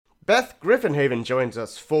Beth Griffinhaven joins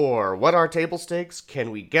us for What Are Table Stakes? Can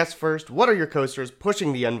We Guess First? What Are Your Coasters?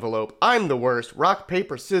 Pushing the Envelope, I'm the Worst, Rock,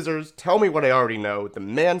 Paper, Scissors, Tell Me What I Already Know, The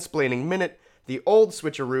Mansplaining Minute, The Old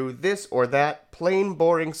Switcheroo, This or That, Plain,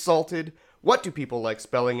 Boring, Salted, What Do People Like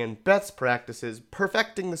Spelling, and Beth's Practices,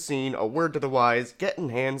 Perfecting the Scene, A Word to the Wise, Getting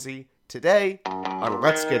Handsy, today on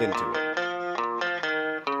Let's Get Into It.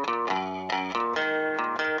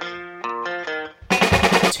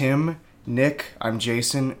 Tim, Nick, I'm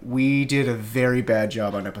Jason. We did a very bad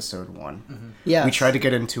job on episode 1. Mm-hmm. Yeah. We tried to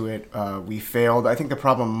get into it. We failed. I think the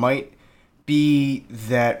problem might be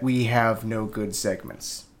that we have no good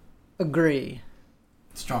segments. Agree.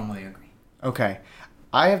 Strongly agree. Okay.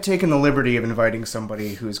 I have taken the liberty of inviting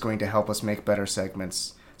somebody who is going to help us make better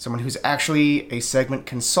segments. Someone who's actually a segment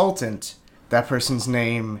consultant. That person's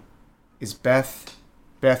name is Beth.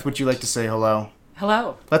 Beth, would you like to say hello?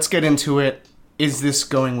 Hello. Let's get into it. Is this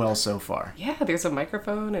going well so far? Yeah, there's a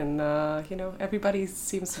microphone and, everybody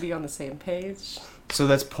seems to be on the same page. So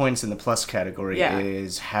that's points in the plus category, Yeah.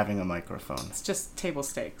 is having a microphone. It's just table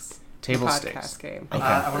stakes. Table the stakes. podcast game. Okay.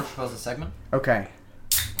 I want to propose a segment. Okay.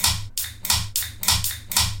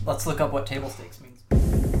 Let's look up what table stakes means.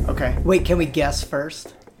 Okay. Wait, can we guess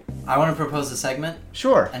first? I want to propose a segment,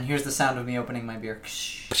 Sure. and here's the sound of me opening my beer.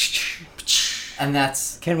 And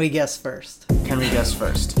that's... Can we guess first? Can we guess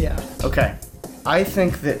first? Yeah. Okay. I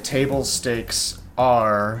think that table stakes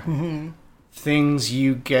are things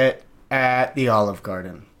you get at the Olive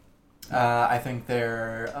Garden. I think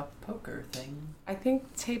they're a poker thing. I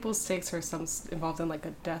think table stakes are some involved in like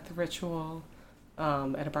a death ritual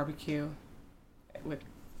at a barbecue with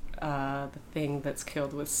the thing that's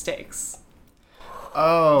killed with stakes.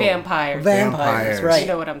 Oh. Vampires. Vampires. Right. You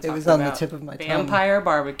know what I'm talking about. It was on the tip of my tongue. Vampire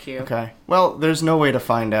barbecue. Okay. Well, there's no way to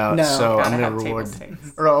find out, No. so Gotta I'm have going table to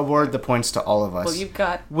stakes. award the points to all of us. Well, you've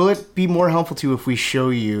got... Will it be more helpful to you if we show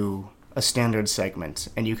you a standard segment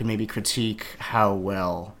and you can maybe critique how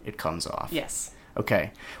well it comes off? Yes.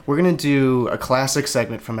 Okay. We're going to do a classic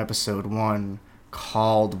segment from episode 1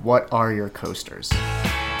 called What Are Your Coasters?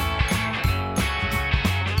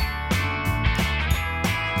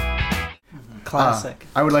 Classic.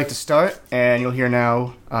 I would like to start, and you'll hear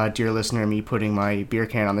now, dear listener, me putting my beer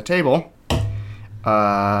can on the table.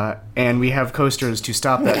 And we have coasters to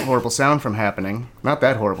stop that horrible sound from happening. Not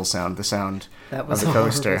that horrible sound, the sound That of was the a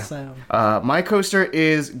coaster. horrible sound. My coaster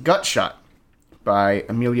is Gutshot by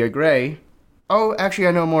Amelia Gray. Oh, actually,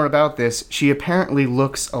 I know more about this. She apparently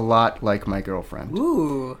looks a lot like my girlfriend.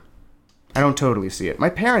 Ooh. I don't totally see it. My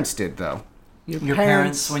parents did, though. Your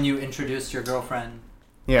parents, when you introduced your girlfriend,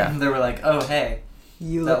 Yeah. they were like, oh, hey.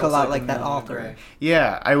 You that look a looks lot like that Amelia author. Gray.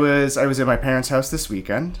 Yeah, I was at my parents' house this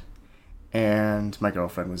weekend, and my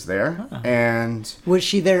girlfriend was there, and Was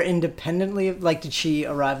she there independently? Like, did she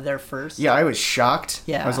arrive there first? yeah, I was shocked.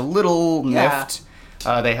 Yeah. I was a little Yeah. miffed.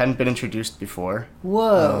 They hadn't been introduced before.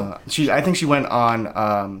 Whoa. I think she went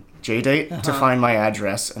on JDate to find my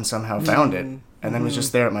address and somehow found it, and then was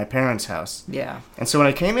just there at my parents' house. Yeah. And so when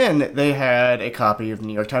I came in, they had a copy of the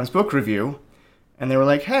New York Times book review, and they were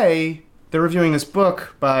like, "Hey, they're reviewing this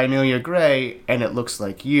book by Amelia Gray, and it looks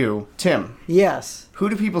like you, Tim. Yes. Who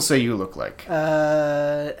do people say you look like?"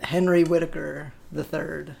 Henry Whittaker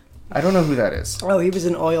III. I don't know who that is. Oh, he was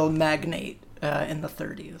an oil magnate in the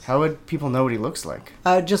 30s. How would people know what he looks like?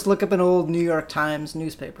 Just look up an old New York Times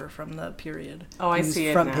newspaper from the period. Oh, I News- see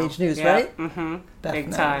it front now. page news, Yeah. right? Mm-hmm. Beth Big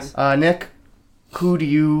knows. time. Nick, who do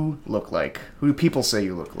you look like? Who do people say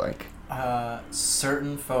you look like?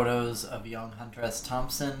 Certain photos of young Huntress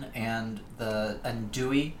Thompson and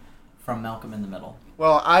Dewey from Malcolm in the Middle.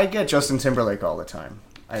 Well, I get Justin Timberlake all the time.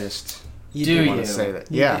 I just You Do want you? to say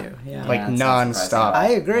that. You Yeah. do, yeah. Like Yeah, it's not non-stop. I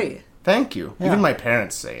agree. Thank you. Yeah. Even my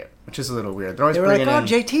parents say it, which is a little weird. They're always They were like, bringing oh, in...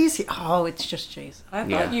 JT's here. Oh, it's just Jason. I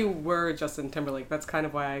Yeah. thought you were Justin Timberlake. That's kind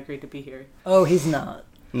of why I agreed to be here. Oh, he's not.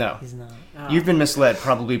 No. He's not. You've been misled,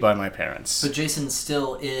 probably by my parents. So Jason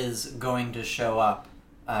still is going to show up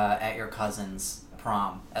at your cousin's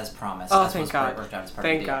prom as promised. Oh, as thank was God. worked out as part of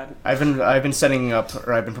Thank the deal. God. I've been setting up,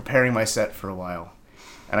 or I've been preparing my set for a while.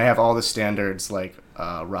 And I have all the standards, like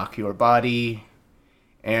Rock Your Body,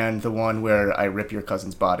 and the one where I rip your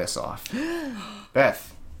cousin's bodice off.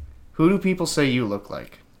 Beth, who do people say you look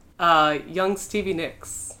like? Young Stevie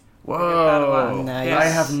Nicks. Whoa. Nice. I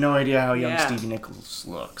have no idea how young Yeah. Stevie Nichols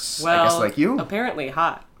looks. Well, I guess like you? apparently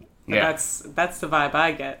hot. But Yeah. That's the vibe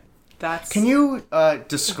I get. Can you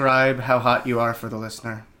describe how hot you are for the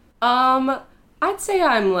listener? I'd say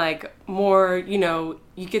I'm like more,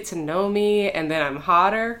 you get to know me and then I'm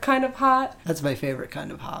hotter, kind of hot. That's my favorite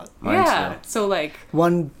kind of hot. Mine yeah. too. So like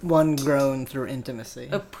One grown through intimacy.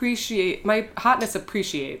 my hotness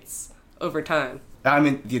appreciates over time. I'm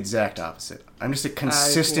in the exact opposite. I'm just a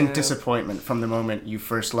consistent yeah. disappointment from the moment you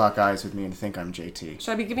first lock eyes with me and think I'm JT.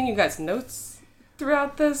 Should I be giving you guys notes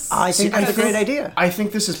throughout this? I think that's a great idea. I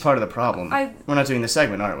think this is part of the problem. We're not doing the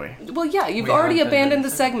segment, are we? Well, yeah, you've We already haven't been abandoned the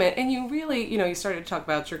doing segment, and you really, you started to talk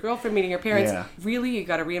about your girlfriend meeting your parents. Yeah. Really, you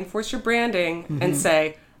got to reinforce your branding and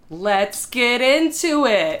say, let's get into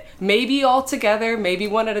it. Maybe all together, maybe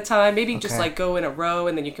one at a time, maybe just Okay. like go in a row,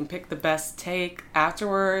 and then you can pick the best take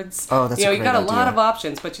afterwards. Oh, that's a you great got a lot idea. of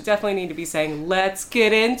options, but you definitely need to be saying, let's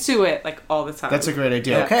get into it, like all the time. That's a great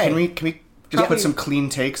idea. Yeah. Okay. Can we just Probably- put some clean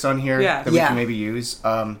takes on here Yeah. that we Yeah. can maybe use?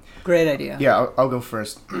 Great idea. Yeah, I'll go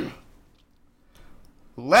first.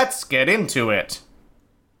 Let's get into it.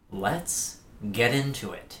 Let's get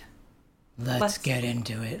into it. Let's get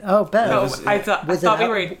into it. Oh, Bev. No, was- I thought Was we it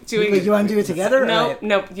were out- doing You want to do it together? No, Right.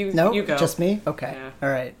 no, you go. Just me? Okay. Yeah. All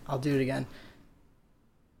right. I'll do it again.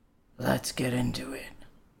 Let's get into it.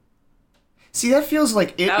 See, that feels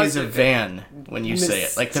like it That is was a a van when you say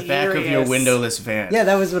it. Like the back of your mysterious. windowless van. Yeah,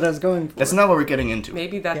 that was what I was going for. That's not what we're getting into.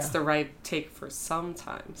 Maybe that's Yeah. the right take for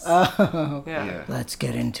sometimes. Oh. yeah. Yeah. Let's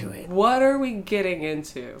get into it. What are we getting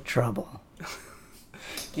into? Trouble.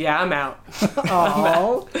 Yeah, I'm out.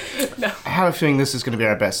 Oh. I have a feeling this is going to be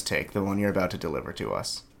our best take, the one you're about to deliver to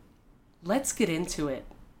us. Let's get into it.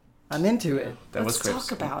 I'm into it. That Let's was talk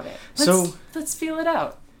Chris. about it. So- Let's feel it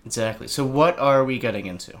out. Exactly. So what are we getting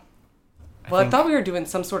into? Well, I think- thought we were doing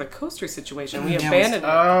some sort of coaster situation. We Yeah, abandoned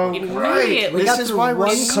Oh, it right. immediately. This is why we're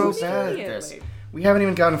one so coaster. bad at this. Immediately. We haven't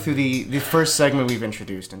even gotten through the first segment we've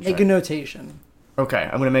introduced. Make a notation. Okay,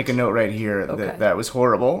 I'm going to make a note right here Okay. that was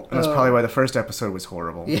horrible. And that's Oh. probably why the first episode was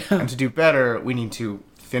horrible. Yeah. And to do better, we need to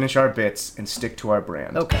finish our bits and stick to our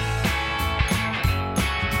brand. Okay.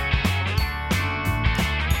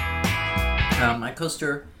 My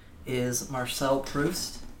coaster is Marcel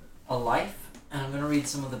Proust, A Life, and I'm going to read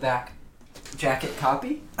some of the back jacket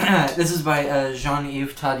copy. This is by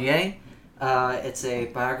Jean-Yves Tadier. It's a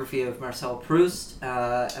biography of Marcel Proust,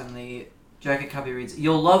 and the jacket copy reads,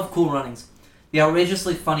 "You'll love Cool Runnings, the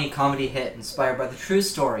outrageously funny comedy hit inspired by the true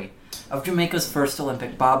story of Jamaica's first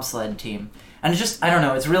Olympic bobsled team." And it's just, I don't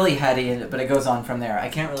know, it's really heady, but it goes on from there. I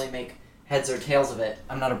can't really make heads or tails of it.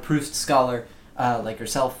 I'm not a Proust scholar like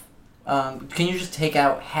yourself. Can you just take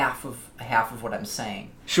out half of what I'm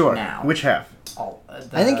saying? Sure. Now. Which half?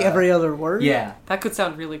 I think every other word. Yeah. That could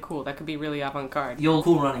sound really cool. That could be really avant-garde. You'll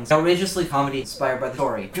Cool Runnings. Outrageously comedy inspired by the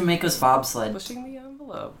story. Jamaica's bobsled. Pushing the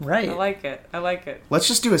envelope. Right. I like it. I like it. Let's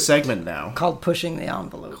just do a segment now Called pushing the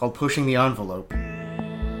envelope. called Pushing the Envelope.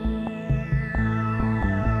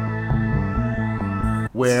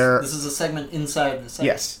 Where... This is a segment inside the segment.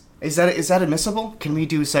 Yes. Is that admissible? Can we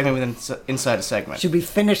do a segment inside a segment? Should we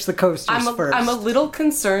finish the coasters first? I'm a little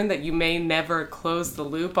concerned that you may never close the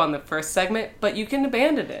loop on the first segment, but you can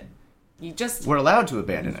abandon it. You just... We're allowed to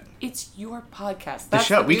abandon it. It's your podcast. The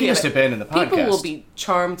show. We beauty can of just it. abandon the podcast. People will be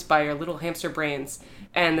charmed by your little hamster brains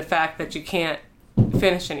and the fact that you can't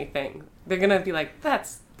finish anything. They're gonna be like,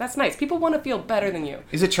 "That's nice." People want to feel better than you.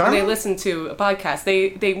 Is it When charming? they listen to a podcast,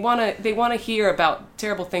 they wanna hear about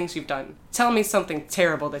terrible things you've done. Tell me something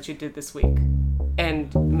terrible that you did this week,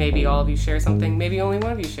 and maybe all of you share something. Maybe only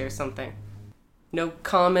one of you shares something. No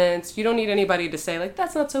comments. You don't need anybody to say like,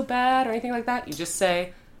 "That's not so bad" or anything like that. You just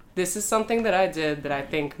say, "This is something that I did that I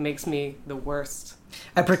think makes me the worst."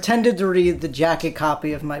 I pretended to read the jacket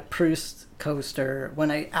copy of my Proust coaster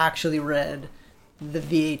when I actually read the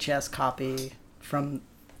VHS copy from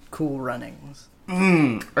Cool Runnings.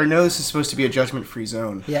 Or no, this is supposed to be a judgment-free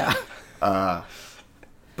zone. Yeah.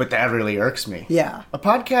 But that really irks me. Yeah. A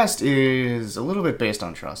podcast is a little bit based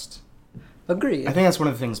on trust. Agreed. I think that's one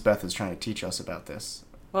of the things Beth is trying to teach us about this.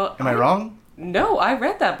 Well, Am I wrong? No, I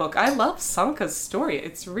read that book. I love Sanka's story.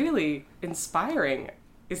 It's really inspiring.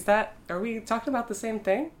 Are we talking about the same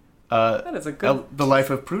thing? That is a good... The Life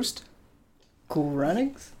of Proust? Cool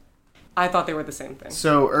Runnings? I thought they were the same thing.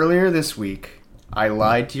 So earlier this week, I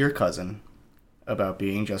lied to your cousin about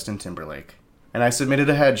being Justin Timberlake. And I submitted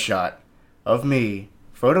a headshot of me,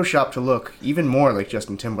 photoshopped to look even more like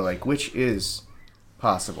Justin Timberlake, which is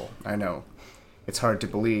possible. I know. It's hard to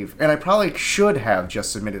believe. And I probably should have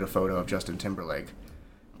just submitted a photo of Justin Timberlake.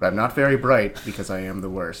 But I'm not very bright because I am the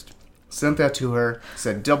worst. Sent that to her,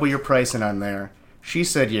 said double your pricing on there. She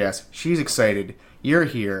said yes. She's excited. You're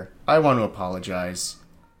here. I want to apologize.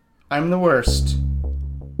 I'm the worst.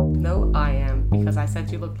 No, I am, because I said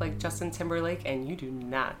you looked like Justin Timberlake, and you do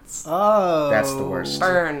not. Oh. That's the worst.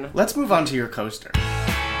 Burn. Let's move on to your coaster.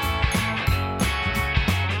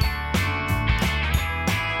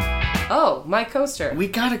 Oh, my coaster. We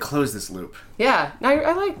gotta close this loop. Yeah,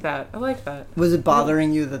 I like that. I like that. Was it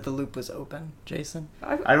bothering you that the loop was open, Jason?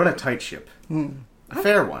 I run a tight ship. A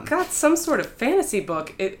fair one. Got some sort of fantasy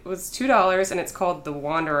book. It was $2 and it's called The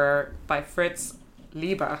Wanderer by Fritz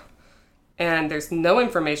Lieber. And there's no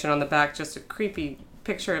information on the back, just a creepy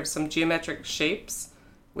picture of some geometric shapes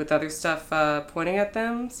with other stuff pointing at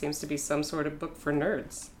them. Seems to be some sort of book for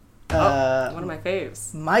nerds. One of my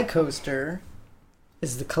faves. My coaster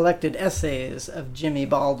is the collected essays of Jimmy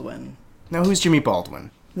Baldwin. Now, who's Jimmy Baldwin?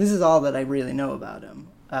 This is all that I really know about him.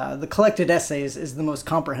 The collected essays is the most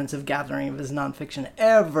comprehensive gathering of his nonfiction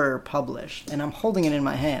ever published, and I'm holding it in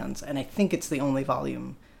my hands, and I think it's the only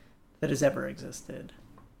volume that has ever existed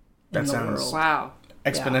That in the sounds- world. Wow.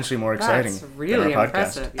 Exponentially more exciting That's really than our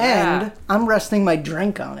impressive. podcast. Yeah. And I'm resting my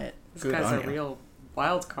drink on it. This Good guy's on a you. real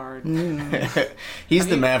wild card. He's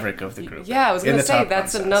the maverick of the group. Yeah, I was In gonna the say top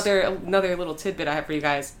that's consensus. another little tidbit I have for you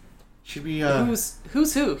guys. Should we, Who's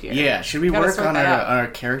who here? yeah, should we Gotta work sort on that out. our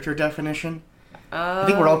character definition? I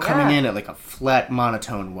think we're all coming yeah. in at like a flat,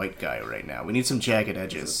 monotone white guy right now. We need some jagged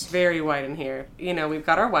edges. Very white in here. You know, we've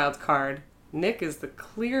got our wild card. Nick is the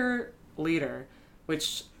clear leader,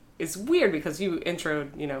 which is weird because you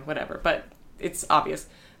introed, you know, whatever, but it's obvious.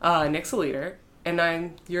 Nick's the leader,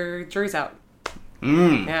 and your jury's out.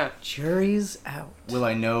 Yeah. Jury's out. Will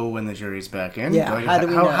I know when the jury's back in? Yeah, how do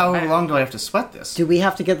we know? How long do I have to sweat this? Do we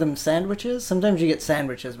have to get them sandwiches? Sometimes you get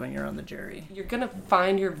sandwiches when you're on the jury. You're gonna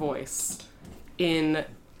find your voice in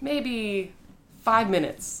maybe 5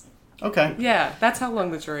 minutes. Okay. Yeah, that's how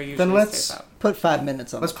long the jury usually Then let's- stays out. Put 5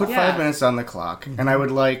 minutes on Let's the put clock. Yeah. 5 minutes on the clock, and I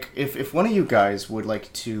would like, if one of you guys would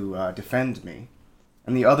like to defend me,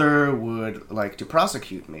 and the other would like to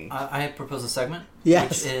prosecute me. I propose a segment. Yes.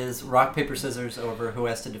 Which is rock, paper, scissors over who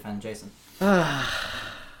has to defend Jason.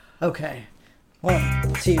 Okay.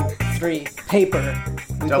 1, 2, 3. Paper.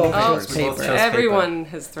 We Double both papers. chose We both paper. chose- Everyone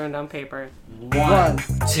has thrown down paper. 1,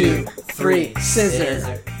 2, 3.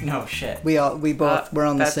 Scissor. No shit. We both we're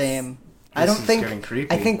on the That's- same. I This don't is think. getting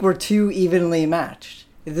creepy. I think we're too evenly matched.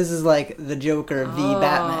 This is like the Joker v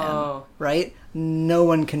Batman, right? No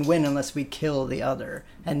one can win unless we kill the other,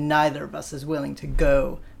 and neither of us is willing to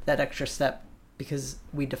go that extra step because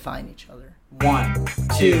we define each other. 1,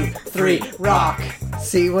 2, 3. Rock.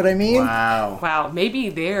 See what I mean? Wow. Wow, maybe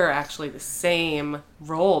they're actually the same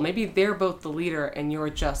role. Maybe they're both the leader and you're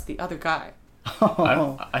just the other guy.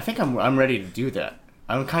 I think I'm ready to do that.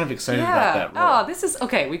 I'm kind of excited about Yeah. that role. Oh, this is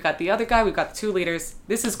okay. We've got the other guy. We've got the two leaders.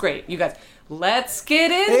 This is great. You guys, let's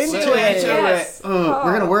get into Into it. it. Yes.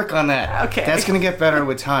 We're gonna work on that. Okay. That's gonna get better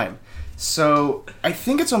with time. So I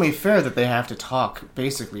think it's only fair that they have to talk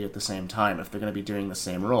basically at the same time if they're gonna be doing the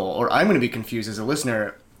same role, or I'm gonna be confused as a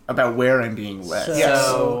listener about where I'm being led. So- Yes.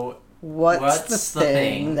 So, What's the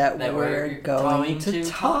thing that we're going to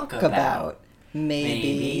talk about?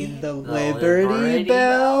 Maybe the Liberty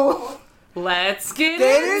Bell? Let's get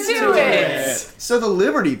Get into into it. So the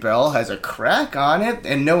Liberty Bell has a crack on it,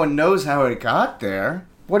 and no one knows how it got there.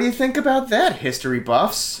 What do you think about that, history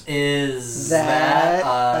buffs? is That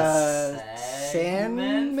a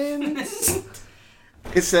Sandman?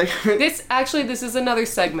 It's like This is another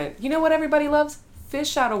segment. You know what everybody loves?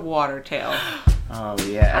 Fish out of water tale. oh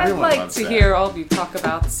yeah, I'd everyone like loves to that. hear all of you talk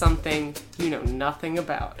about something you know nothing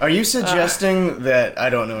about. Are you suggesting that I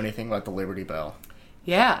don't know anything about the Liberty Bell?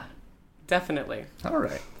 Yeah, definitely. All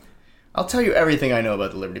right. I'll tell you everything I know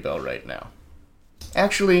about the Liberty Bell right now.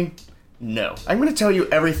 Actually, no. I'm going to tell you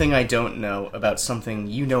everything I don't know about something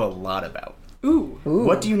you know a lot about. Ooh.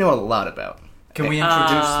 What do you know a lot about? Can we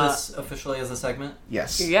introduce this officially as a segment?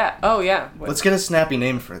 Yes. Yeah. Oh, yeah. Let's get a snappy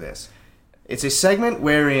name for this. It's a segment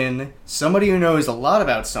wherein somebody who knows a lot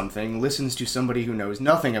about something listens to somebody who knows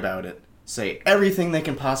nothing about it, say everything they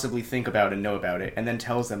can possibly think about and know about it, and then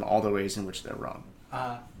tells them all the ways in which they're wrong.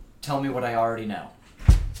 Tell me what I already know.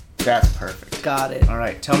 That's perfect. Got it. All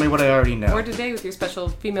right, tell me what I already know. Or today with your special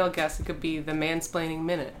female guest, it could be the mansplaining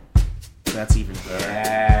minute. That's even better.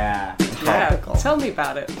 Yeah. Topical. Yeah. Tell me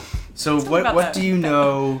about it. So me what about what that. do you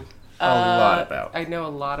know a lot about? I know a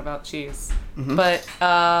lot about cheese, Mm-hmm. but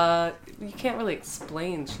you can't really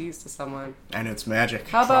explain cheese to someone. I know it's magic.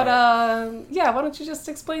 How about why don't you just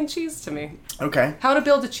explain cheese to me? Okay. How to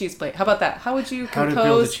build a cheese plate? How about that? How would you How compose? to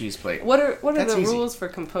build a cheese plate. What are That's the easy. rules for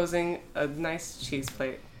composing a nice cheese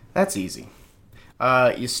plate? That's easy.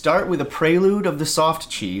 You start with a prelude of the soft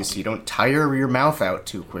cheese so you don't tire your mouth out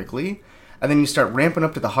too quickly. And then you start ramping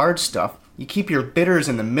up to the hard stuff. You keep your bitters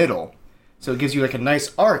in the middle. So it gives you like a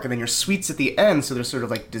nice arc, and then your sweets at the end, so they're sort of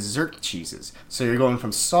like dessert cheeses. So you're going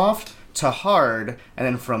from soft to hard, and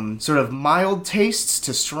then from sort of mild tastes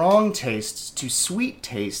to strong tastes to sweet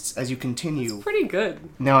tastes as you continue. Pretty good.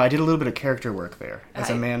 Now, I did a little bit of character work there as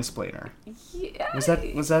a I- mansplainer. Yeah. Was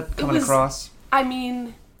that coming was- across? I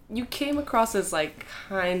mean, you came across as like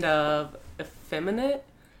kind of effeminate.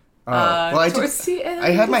 Well, I towards the end,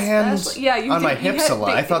 I had my hands especially. on my hips a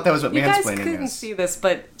lot. I thought that was what you guys mansplaining couldn't is. see this,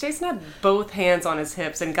 but Jason had both hands on his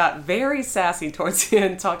hips and got very sassy towards the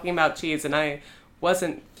end talking about cheese, and I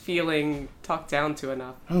wasn't feeling talked down to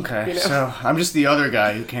enough. Okay, you know? so I'm just the other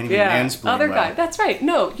guy who can't even mansplain other well. guy. That's right.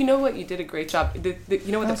 No, you know what? You did a great job. You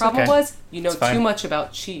know what the That's problem okay. was? You know It's fine. too much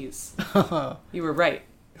about cheese. You were right.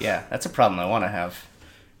 Yeah, that's a problem I want to have.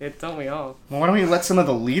 Don't we all? Well, why don't we let some of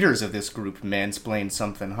the leaders of this group mansplain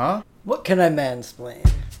something, huh? What can I mansplain?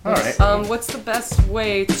 All right. What's the best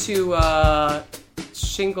way to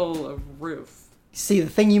shingle a roof? See, the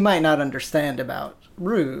thing you might not understand about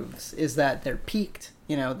roofs is that they're peaked.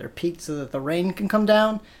 You know, they're peaked so that the rain can come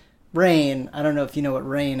down. Rain, I don't know if you know what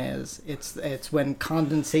rain is. It's when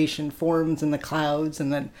condensation forms in the clouds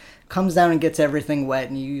and then comes down and gets everything wet,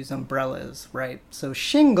 and you use umbrellas, right? So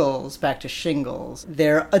shingles, back to shingles,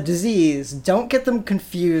 they're a disease. Don't get them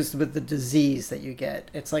confused with the disease that you get.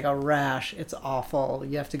 It's like a rash. It's awful.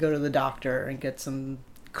 You have to go to the doctor and get some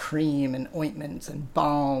cream and ointments and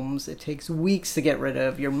balms. It takes weeks to get rid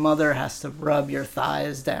of. Your mother has to rub your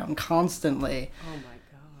thighs down constantly. Oh my god.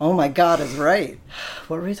 Oh my god is right.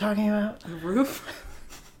 What were we talking about? A roof?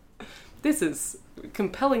 This is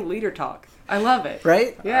compelling leader talk. I love it.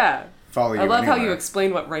 Right? Yeah. Follow you I love how you anywhere.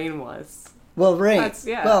 explained what rain was. Well, right.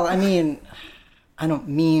 Yeah. Well, I mean, I don't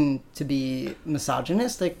mean to be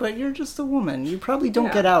misogynistic, but you're just a woman. You probably don't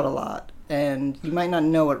Yeah. get out a lot, and you might not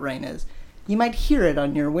know what rain is. You might hear it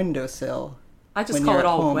on your windowsill. I just when call you're it at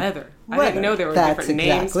all home. weather. I Weather. didn't know there were That's different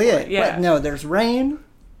names exactly for it. it. Yeah. No, there's rain.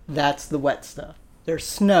 That's the wet stuff. There's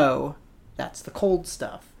snow. That's the cold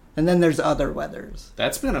stuff. And then there's other weathers.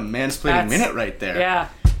 That's been a mansplaining That's- minute right there. Yeah.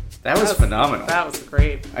 That was phenomenal. That was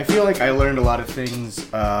great. I feel like I learned a lot of things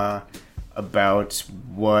about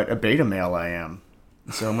what a beta male I am.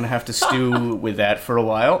 So I'm going to have to stew with that for a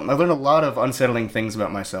while. I learned a lot of unsettling things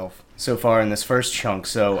about myself so far in this first chunk.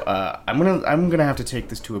 So I'm gonna have to take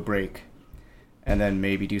this to a break and then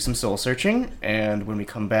maybe do some soul searching. And when we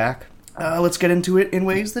come back, let's get into it in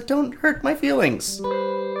ways that don't hurt my feelings.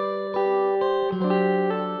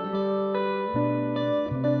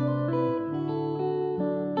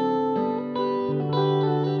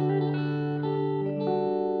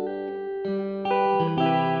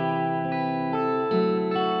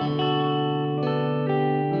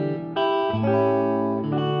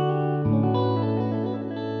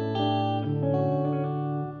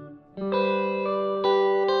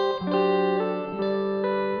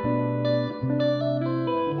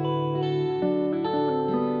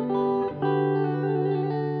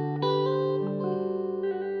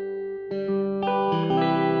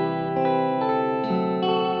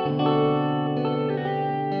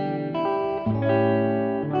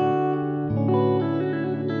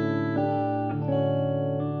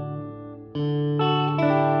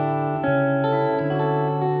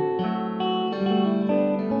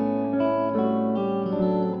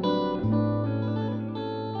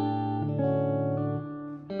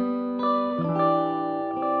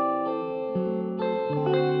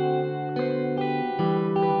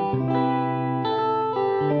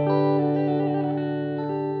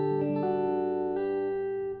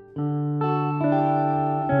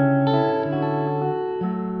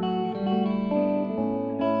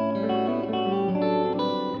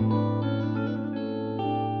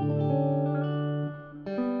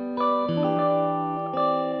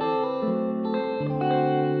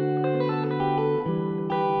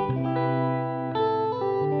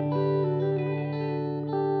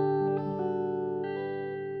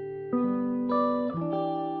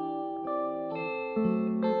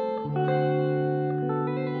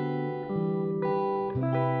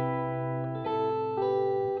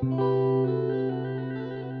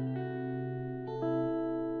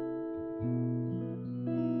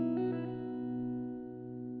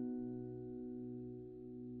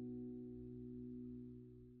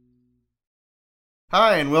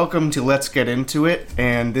 Hi, and welcome to Let's Get Into It,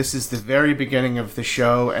 and this is the very beginning of the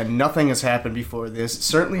show, and nothing has happened before this,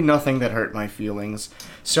 certainly nothing that hurt my feelings.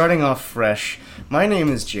 Starting off fresh, my name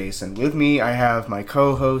is Jason. With me, I have my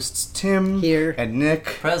co-hosts Tim Here. and Nick,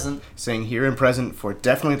 Present. saying here and present for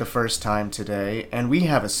definitely the first time today, and we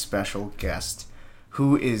have a special guest,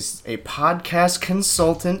 who is a podcast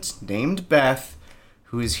consultant named Beth,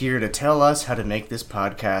 who is here to tell us how to make this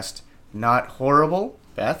podcast not horrible.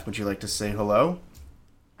 Beth, would you like to say hello?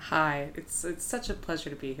 Hi. It's such a pleasure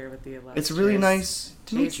to be here with the illustrious It's really nice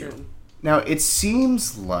to meet you. Jason. Now, it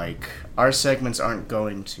seems like our segments aren't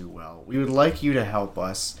going too well. We would like you to help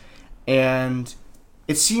us, and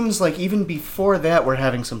it seems like even before that we're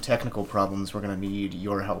having some technical problems we're going to need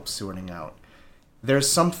your help sorting out.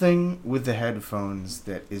 There's something with the headphones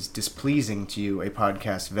that is displeasing to you, a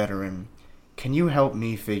podcast veteran. Can you help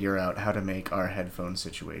me figure out how to make our headphone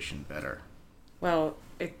situation better? Well,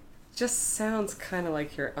 it just sounds kind of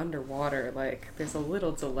like you're underwater. Like there's a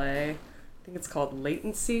little delay. I think it's called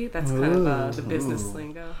latency. That's kind of the business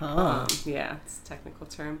lingo. Yeah, it's a technical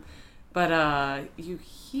term. But you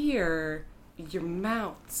hear your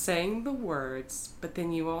mouth saying the words, but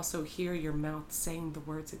then you also hear your mouth saying the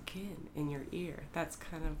words again in your ear. That's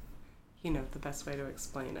kind of, the best way to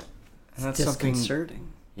explain it. And that's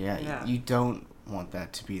Disconcerting. Yeah, you don't want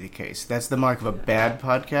that to be the case. That's the mark of a bad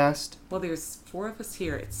podcast. Well, there's 4 of us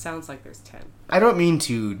here. It sounds like there's 10. I don't mean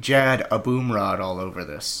to jad a boom rod all over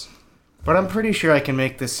this, but I'm pretty sure I can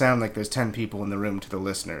make this sound like there's 10 people in the room to the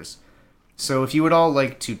listeners. So if you would all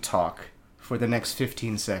like to talk for the next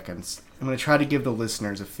 15 seconds, I'm going to try to give the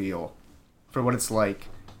listeners a feel for what it's like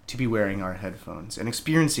to be wearing our headphones and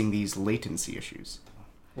experiencing these latency issues.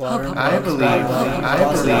 I believe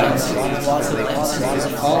is a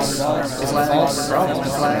false problem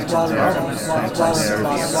by Soviets who are trying to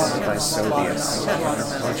undermine this podcast.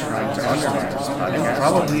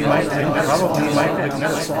 Probably might ignore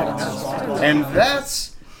it. And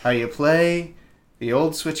that's how you play the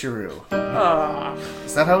old switcheroo.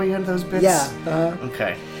 Is that how we end those bits? Yeah.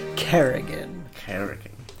 Okay. Kerrigan.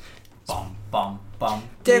 Bum, bum, bum.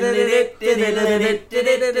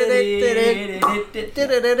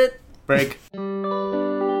 Break.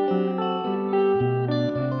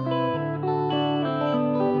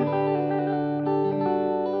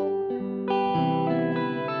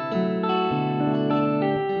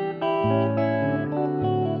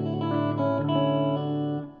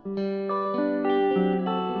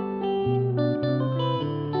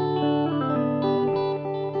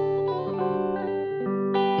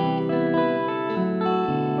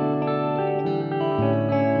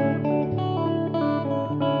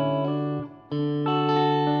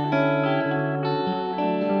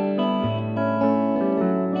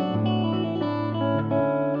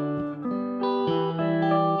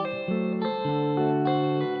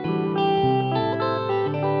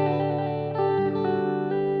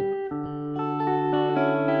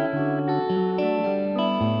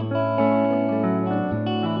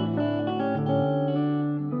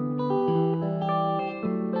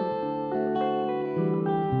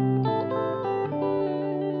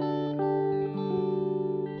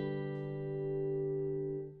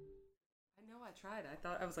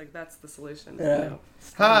 I was like, that's the solution. Yeah. No.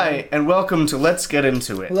 Hi, and welcome to Let's Get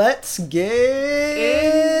Into It. Let's get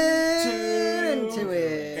into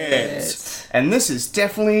it. And this is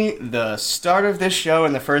definitely the start of this show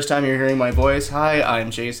and the first time you're hearing my voice. Hi,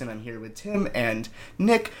 I'm Jason. I'm here with Tim and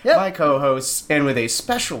Nick, my co-hosts, and with a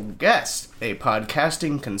special guest, a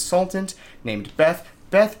podcasting consultant named Beth.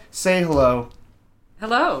 Beth, say hello.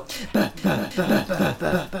 Hello.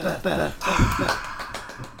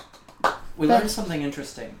 We learned something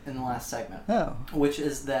interesting in the last segment. Oh. Which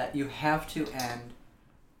is that you have to end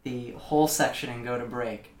the whole section and go to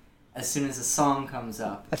break as soon as a song comes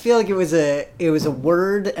up. I feel like it was a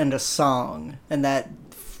word and a song, and that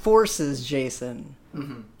forces Jason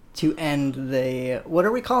to end the, what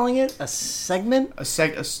are we calling it? A segment? A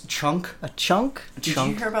chunk? A chunk? Did you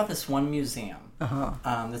hear about this one museum? Uh-huh.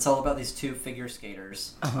 That's all about these 2 figure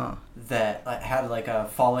skaters Uh-huh. that had like a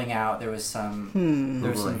falling out. There was some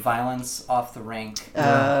some violence off the rink.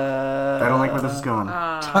 I don't like where this is going.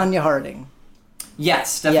 Tanya Harding.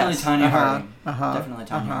 Yes, definitely Yes. Tanya Uh-huh. Harding. Uh-huh. Definitely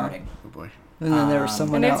Tanya Harding. Oh boy. And then there was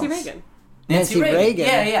someone And Nancy else. Reagan. Nancy Reagan.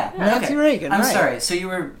 Yeah. Nancy Okay. Reagan, I'm right. sorry. So you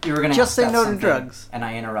were gonna Just ask say about no to something, drugs. and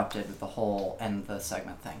I interrupted with the whole end the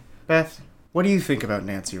segment thing. Beth, what do you think about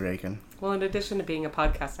Nancy Reagan? Well, in addition to being a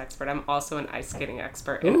podcast expert, I'm also an ice skating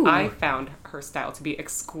expert, and Ooh. I found her style to be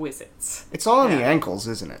exquisite. It's all on the ankles,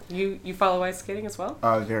 isn't it? You follow ice skating as well?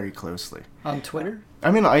 Very closely. On Twitter?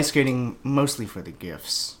 I'm into ice skating mostly for the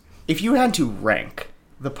gifs. If you had to rank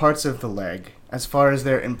the parts of the leg as far as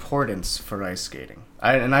their importance for ice skating,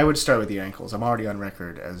 I would start with the ankles. I'm already on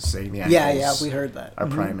record as saying the ankles Yeah, we heard that. are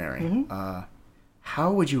primary.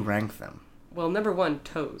 How would you rank them? Well, number 1,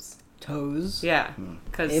 toes. Toes? Yeah,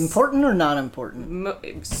 because Important or not important?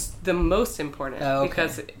 it's the most important. Oh, okay.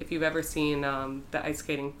 Because if you've ever seen the ice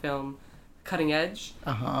skating film Cutting Edge,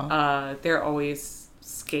 Uh-huh. they're always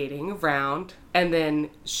skating around, and then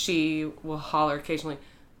she will holler occasionally,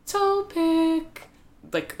 toe pick,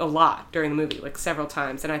 like a lot during the movie, like several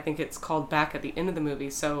times, and I think it's called back at the end of the movie.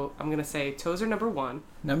 So I'm gonna say toes are number one.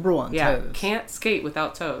 Number one, Yeah, toes. can't skate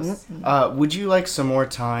without toes. Would you like some more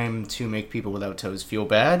time to make people without toes feel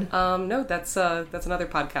bad? No, that's another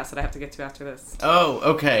podcast that I have to get to after this. Oh,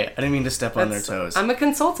 okay. I didn't mean to step on their toes. I'm a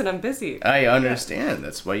consultant. I'm busy. I understand.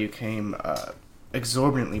 That's why you came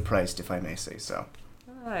exorbitantly priced, if I may say so.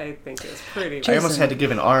 I think it's pretty. I almost had to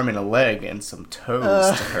give an arm and a leg and some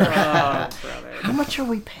toes to her. Oh, brother. How much are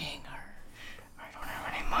we paying her? I don't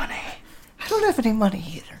have any money. I don't have any money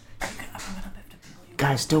either.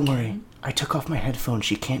 Guys, don't worry. I took off my headphones.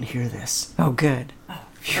 She can't hear this. Oh, good.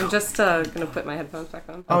 I'm just gonna put my headphones back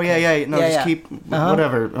on. Oh, yeah. No, Yeah, just yeah. keep...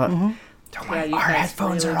 Whatever. Don't Yeah, worry. you Our guys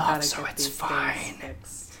headphones really are off, gotta so get it's these fine. things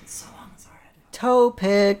fixed. So long as our head. Toe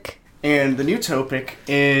pick. And the new topic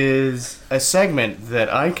is a segment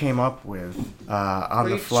that I came up with on Where the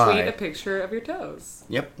you fly. tweet a picture of your toes.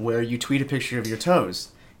 Yep, where you tweet a picture of your toes.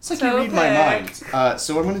 It's like Toe you read my pic. mind.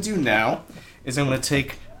 So what I'm going to do now is I'm going to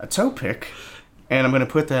take a toe pic and I'm going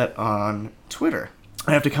to put that on Twitter.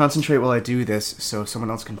 I have to concentrate while I do this so someone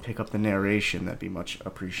else can pick up the narration. That'd be much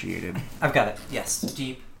appreciated. I've got it. Yes.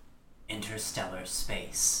 Deep interstellar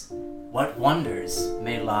space. What wonders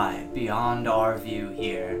may lie beyond our view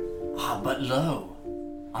here? Ah, but lo,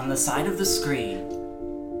 on the side of the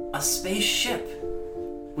screen, a spaceship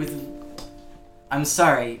with... I'm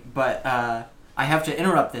sorry, but I have to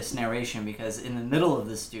interrupt this narration because in the middle of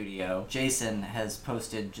the studio, Jason has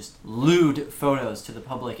posted just lewd photos to the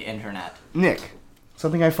public internet. Nick,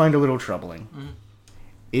 something I find a little troubling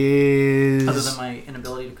is... Other than my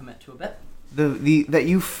inability to commit to a bet. The that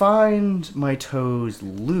you find my toes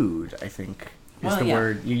lewd, I think, is Well, the yeah.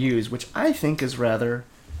 word you use, which I think is rather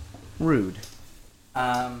rude.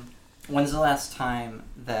 When's the last time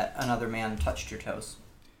that another man touched your toes?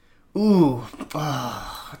 Ooh,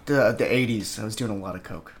 the 80s. I was doing a lot of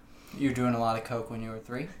coke. You were doing a lot of coke when you were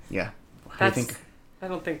 3? Yeah. How do you That's. think? I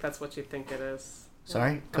don't think that's what you think it is.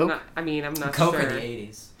 Sorry, coke. I'm not Coke sure. in the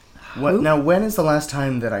 80s. What? Now, when is the last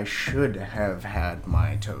time that I should have had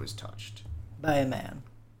my toes touched? By a man.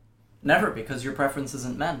 Never, because your preference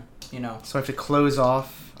isn't men, you know. So I have to close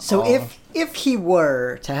off. So all- if he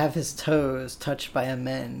were to have his toes touched by a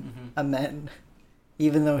man,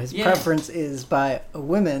 even though his Yeah. preference is by a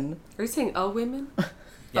woman, Are you saying a women?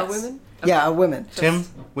 Yes. A women? yeah, a woman. Tim,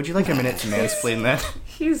 would you like a minute to mansplain that?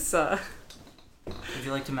 He's Would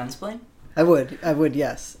you like to mansplain? I would,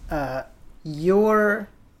 yes. Your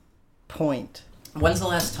point. When's the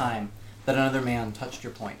last time that another man touched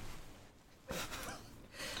your point?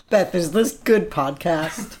 Beth, is this good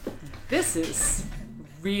podcast? This is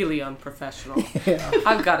really unprofessional. Yeah.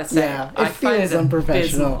 I've got to say. Yeah, it I find feels it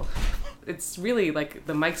unprofessional. abysmal. It's really like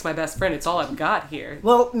the mic's my best friend. It's all I've got here.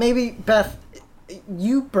 Well, maybe Beth,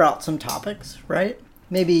 you brought some topics, right?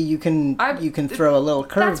 Maybe you can throw a little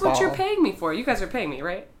curveball. That's what you're paying me for. You guys are paying me,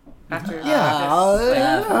 right? After Yeah, this, like-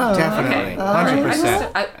 yeah. Definitely, Okay. All right.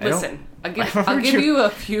 100%. Listen, I'll give you a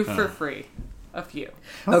few for free. A few.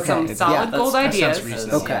 Okay. Some Yeah, solid gold that sounds ideas.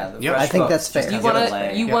 reasonable. Okay. the Yep. fresh I think books, that's fair. just You as wanna a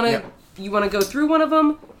delay. you wanna go through one of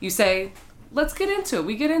them. You say, let's get into it.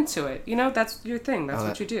 We get into it. You know, that's your thing. That's Oh,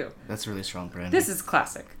 what you do. That's really strong, Brandon. This is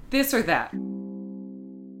classic. This or that.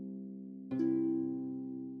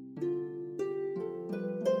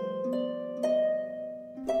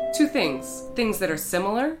 Two things. Things that are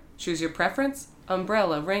similar. Choose your preference.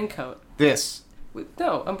 Umbrella, raincoat. This.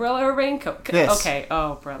 No, umbrella or raincoat. This. Okay.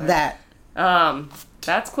 Oh, brother. That.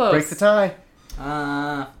 That's close. Break the tie.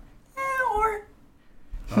 Or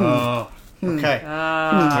Oh. Okay.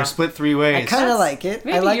 We're split three ways. I kind of like it.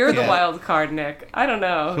 Maybe I like you're the the wild card, Nick. I don't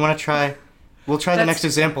know. You want to try? We'll try the That's- next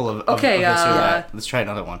example of Okay, this or uh, that. Let's try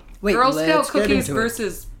another one. Wait, Girl Scout let's get cookies into it.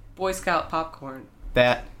 versus Boy Scout popcorn.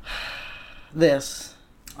 That. This.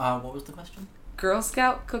 what was the question? Girl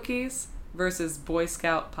Scout cookies versus Boy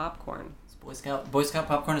Scout popcorn. Is Boy Scout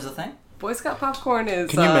popcorn is a thing? Boy Scout popcorn is.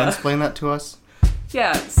 Can you mansplain that to us?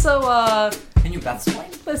 Yeah. So Can you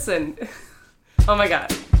Bethsplain? listen. Oh my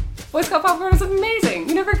god. Boy Scout popcorn is amazing.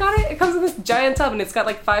 You never got it? It comes in this giant tub and it's got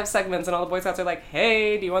like 5 segments and all the Boy Scouts are like,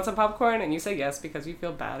 hey, do you want some popcorn? And you say yes because you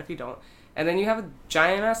feel bad if you don't. And then you have a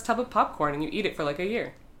giant ass tub of popcorn and you eat it for like a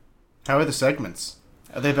year. How are the segments?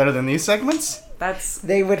 Are they better than these segments? That's.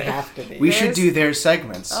 They would have to be. We should There's- do their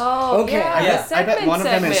segments. Oh, Okay, yeah. yeah. The I bet one of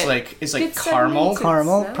them is segment. like Get caramel, segmented.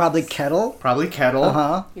 Caramel, Nice. probably kettle. probably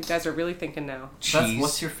kettle, You guys are really thinking now. cheese. Beth,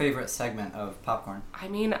 what's your favorite segment of popcorn? I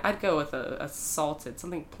mean, I'd go with a salted,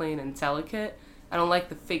 something plain and delicate. I don't like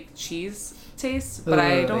the fake cheese taste, but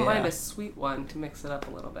I Oh, don't mind yeah. a sweet one to mix it up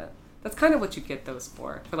a little bit. That's kind of what you get those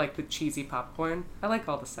for like the cheesy popcorn. I like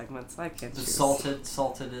all the segments. I can't The choose. salted,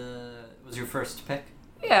 was Was your first pick?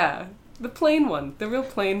 Yeah, the plain one, the real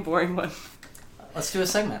plain, boring one. Let's do a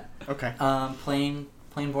segment. Okay. Plain,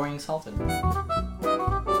 boring, salted.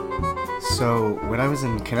 So, when I was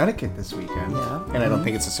in Connecticut this weekend, Yeah. and I don't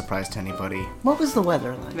think it's a surprise to anybody What was the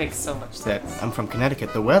weather like? Makes so much that sense. I'm from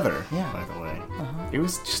Connecticut, the weather, Yeah. by the way, it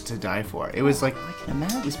was just to die for. It was like, I can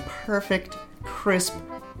imagine. it was perfect, crisp,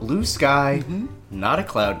 blue sky, not a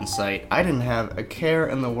cloud in sight. I didn't have a care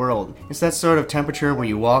in the world. It's that sort of temperature where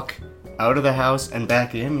you walk out of the house and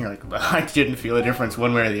back in, you're like, I didn't feel a difference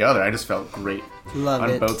one way or the other. I just felt great Love on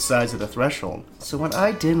it. both sides of the threshold. So what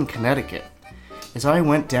I did in Connecticut is I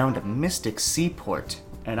went down to Mystic Seaport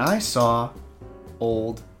and I saw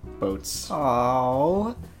old boats.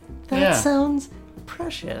 Oh, that Yeah. sounds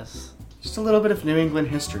precious. Just a little bit of New England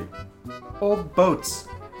history. Old boats.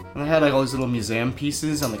 And they had like all these little museum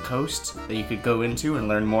pieces on the coast that you could go into and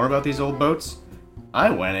learn more about these old boats. I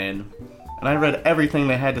went in and I read everything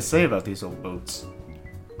they had to say about these old boats.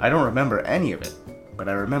 I don't remember any of it, but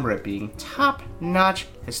I remember it being top-notch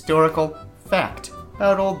historical fact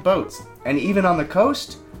about old boats. And even on the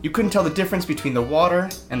coast, you couldn't tell the difference between the water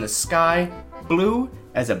and the sky, blue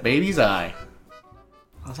as a baby's eye.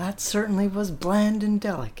 Well, that certainly was bland and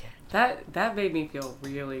delicate. That made me feel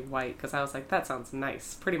really white because I was like, that sounds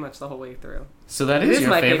nice, pretty much the whole way through. So that It is is your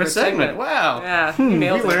my favorite favorite segment. segment. Wow. Yeah, you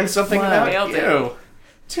nailed We it. learned something Wow. about Nailed you. it.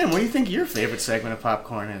 Tim, what do you think your favorite segment of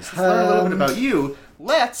Popcorn is? Let's learn a little bit about you.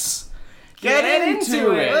 Let's get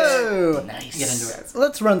into it. Whoa! Nice. Get into it.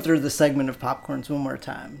 Let's run through the segment of Popcorns one more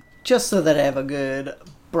time, just so that I have a good,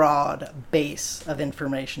 broad base of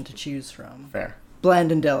information to choose from. Fair.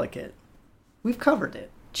 Bland and delicate. We've covered it.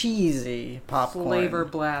 Cheesy popcorn. Flavor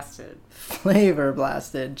blasted. Flavor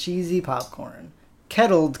blasted. Cheesy popcorn.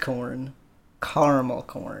 Kettled corn. Caramel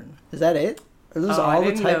corn. Is that it? Are those Oh, all I the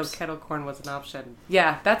didn't know types? kettle corn was an option.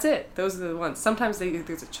 Yeah, that's it. Those are the ones. Sometimes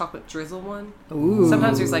there's a chocolate drizzle one. Ooh.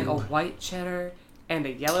 Sometimes there's like a white cheddar and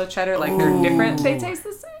a yellow cheddar. Like they're different. They taste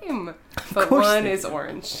the same, but course one they is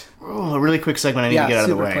orange. Oh, a really quick segment I need Yeah, to get out of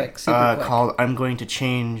the super way. quick, super quick. Called I'm going to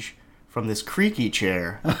change from this creaky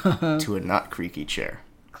chair to a not creaky chair.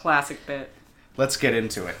 Classic bit. Let's get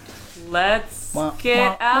into it. Let's Wah,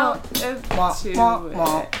 get wah, out Wah, into wah, it.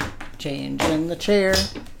 wah. Changing the chair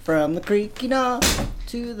from the creaky knob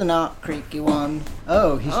to the not creaky one.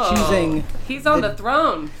 Oh, he's choosing He's on the- the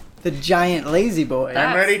throne. the giant lazy boy. I'm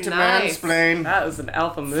That's ready to nice. mansplain. That was an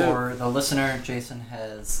alpha move. For the listener, Jason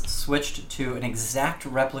has switched to an exact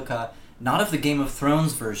replica, not of the Game of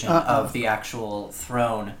Thrones version of the actual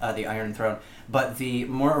throne, the Iron Throne, but the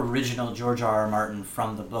more original George R. R. Martin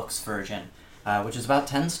from the books version, which is about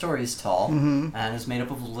 10 stories tall and is made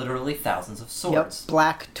up of literally thousands of Yep, swords.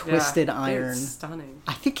 black Yeah, twisted it's iron. stunning.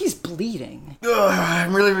 I think he's bleeding.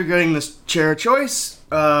 I'm really regretting this chair choice,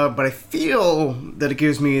 but I feel that it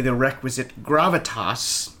gives me the requisite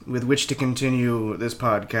gravitas with which to continue this His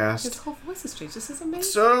podcast. whole voice has changed. This is amazing.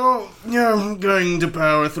 So, yeah, I'm going to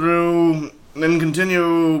power through and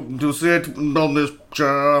continue to sit on this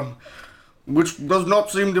chair, which does not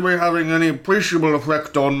seem to be having any appreciable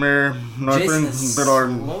effect on me. I Jason think is that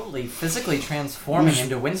I'm slowly, physically transforming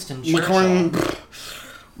into Winston becoming Churchill.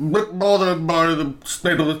 a bit bothered by the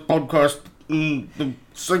state of this podcast. The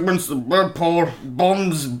segments, the bird power,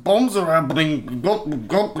 bombs are happening.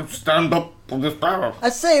 Got to stand up for this power. I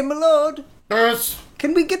say, my lord, Yes,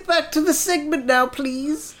 can we get back to the segment now,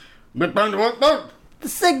 please? bit time to work that. The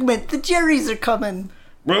segment, the Jerrys are coming.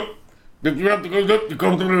 Well, if you have to go, you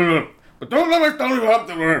come through the but don't let me tell you have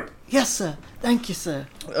to work. Yes, sir. Thank you, sir.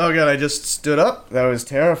 Oh god, I just stood up. That was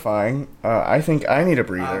terrifying. I think I need a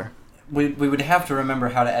breather. We would have to remember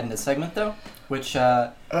how to end the segment, though, which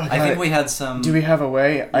I God. think we had some... Do we have a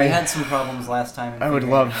way? We had some problems last time. in I would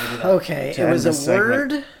figuring love- out how to do that. Okay, To it end was a this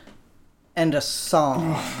segment. word and a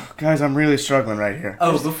song. Guys, I'm really struggling right here.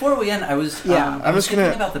 Oh, before we end, I was Yeah. I'm just thinking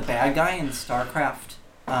gonna- about the bad guy in StarCraft.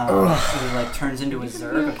 Who like turns into a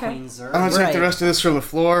Zerg, a Queen Zerg. I'm gonna take Right. the rest of this from the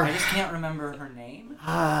floor. I just can't remember her name.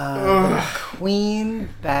 Queen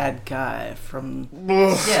bad guy from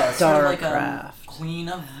Ugh. Yeah, it's sort of like StarCraft. Queen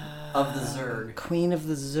of the Zerg. Queen of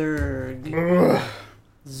the Zerg. Ugh.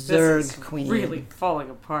 This Zerg is Queen. really falling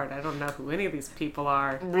apart. I don't know who any of these people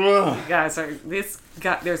are. Ugh. You guys are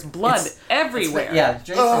there's blood It's- everywhere. Yeah,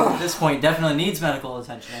 Jason at this point definitely needs medical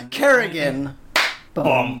attention. Kerrigan.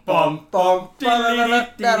 Bum bum bum.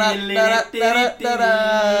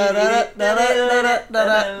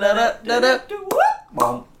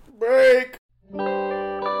 Break.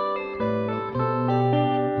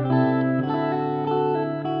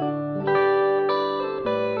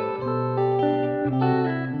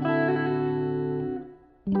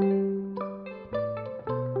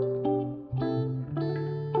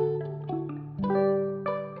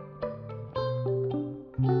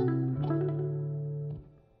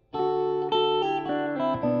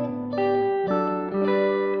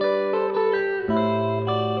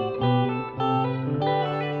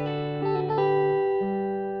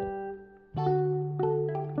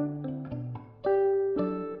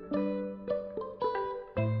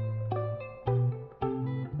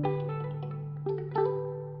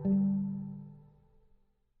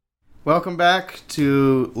 Welcome back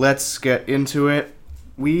to Let's Get Into It.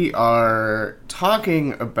 We are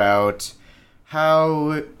talking about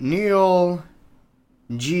how Neil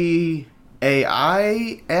Gaiman,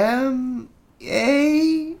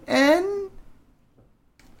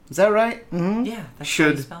 is that right? Mm-hmm. Yeah, that's how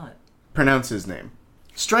Should- you spell it. Pronounce his name.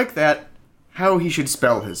 Strike that. How he should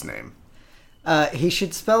spell his name. He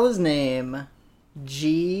should spell his name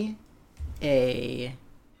G-A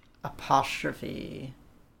apostrophe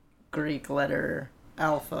Greek letter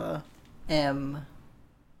alpha M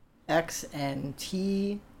X N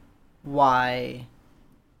T Y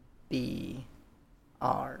B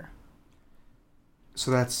R.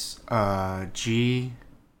 So that's G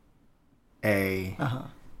A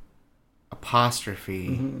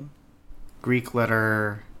apostrophe Greek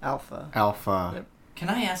letter Alpha. alpha. Yep. Can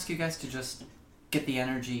I ask you guys to just get the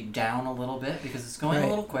energy down a little bit because it's going Right. a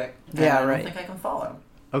little quick. And Yeah, I don't right. think I can follow.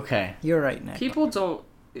 Okay. You're right, Nick. People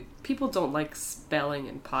don't like spelling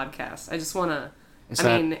in podcasts. I just want to. Is I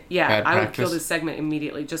that mean, yeah, bad I would practice? kill this segment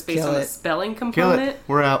immediately just based Kill on the it. spelling Kill component it.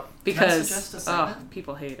 We're out. because suggest a segment?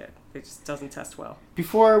 people hate it. It just doesn't test well.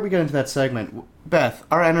 Before we get into that segment, Beth,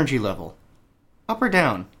 our energy level, up or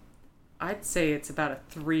down? I'd say it's about a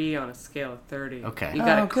 3 on a scale of 30. Okay. You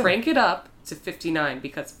gotta Oh, good. crank it up to 59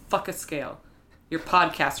 because fuck a scale. You're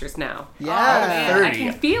podcasters now. Yeah. Oh, man, I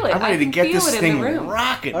can feel it. I'm I ready to can get feel this it in thing the room.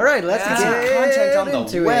 rocking. All right, let's Yeah. get Some content on the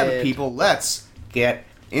into web, it. people. Let's get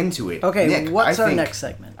into it. Okay, Nick, what's I our think- next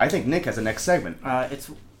segment? I think Nick has a next segment.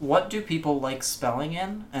 It's what do people like spelling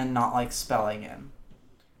in and not like spelling in?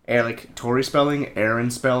 Like Tori spelling,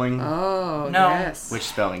 Aaron spelling. Oh, No. yes. Which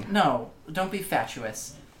spelling? No, don't be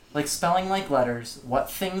fatuous. Like spelling like letters.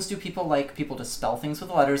 What things do people like people to spell things with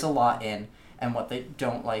letters a lot in, and what they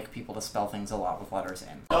don't like people to spell things a lot with letters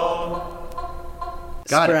in?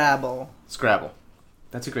 Got it. Scrabble. Scrabble.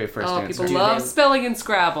 That's a great first Oh, answer. people Do love they- spelling in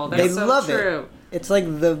Scrabble. That's They so love it. true. It's like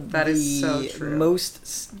That is so true.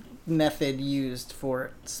 most method used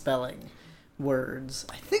for spelling words.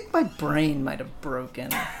 I think my brain might have broken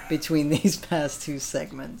between these past two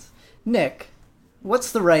segments. Nick,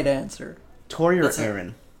 what's the right answer? Tori or That's a-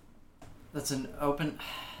 Aaron? That's an open.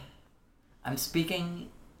 I'm speaking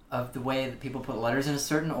of the way that people put letters in a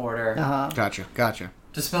certain order Gotcha.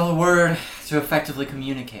 to spell a word to effectively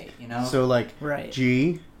communicate. You know? So like Right.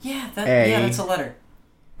 G yeah, A. that's a letter.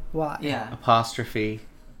 Why? Yeah. apostrophe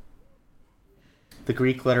the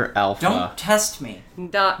Greek letter alpha. Don't test me.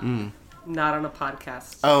 Not on a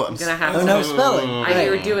podcast. Oh, I'm gonna have Oh, to. no spelling. I knew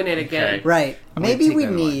you were doing it again. Okay. Right. I'm gonna Maybe take we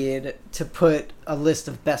that away. need to put a list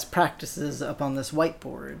of best practices up on this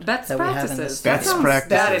whiteboard Best that we have in practices. this That Best sounds- practices.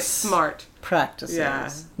 That is smart. practices. Yeah.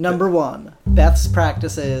 Number 1, Beth's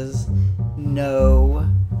practices, no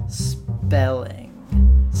spelling.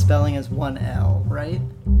 Spelling is 1 L, right?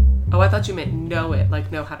 Oh, I thought you meant know it,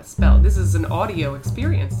 like know how to spell. This is an audio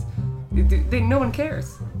experience. No one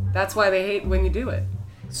cares. That's why they hate when you do it.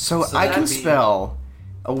 So So I can that'd be- spell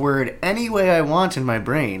a word any way I want in my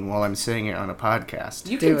brain while I'm saying it on a podcast.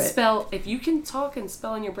 You Do can it. spell if you can talk and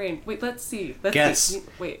spell in your brain. Wait, let's see. Guess. See.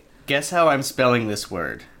 Wait. Guess how I'm spelling this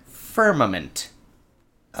word? Firmament.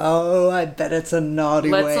 Oh, I bet it's a naughty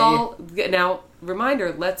Let's way. all now.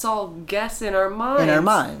 Reminder: let's all guess in our minds. In our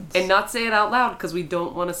minds. and not say it out loud because we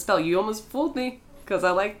don't want to spell. You almost fooled me because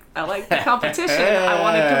I like the competition. I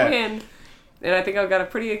wanted to win, and I think I've got a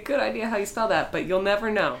pretty good idea how you spell that. But you'll never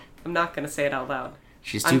know. I'm not gonna say it out loud.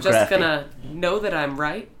 She's too I'm just crafty. gonna know that I'm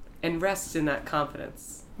right and rest in that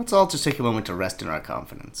confidence. Let's all just take a moment to rest in our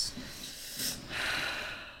confidence.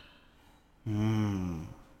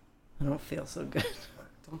 I don't feel so good.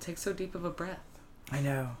 Don't take so deep of a breath. I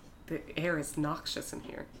know. The air is noxious in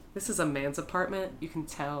here. This is a man's apartment. You can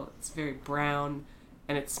tell it's very brown,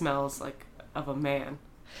 and it smells like of a man.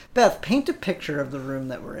 Beth, paint a picture of the room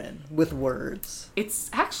that we're in with words. It's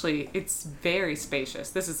very spacious.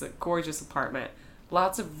 This is a gorgeous apartment.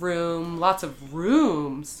 Lots of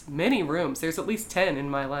rooms, many rooms. There's at least 10 in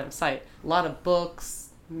my line of sight. A lot of books,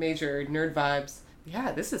 major nerd vibes.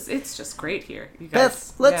 Yeah, it's just great here. You guys,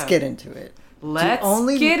 Beth, let's yeah. get into it. Let's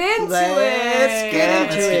only- get into let's it. get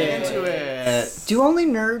into Let's it. get into it. Do only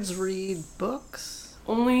nerds read books?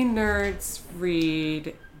 Only nerds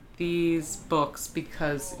read these books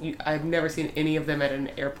because I've never seen any of them at an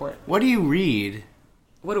airport. What do you read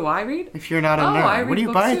What do I read? if you're not a Oh, nerd? I read What do you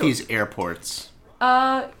books buy at too. these airports?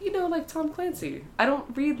 Like Tom Clancy. I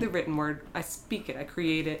don't read the written word. I speak it. I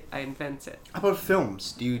create it. I invent it. How about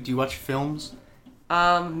films? Do you watch films?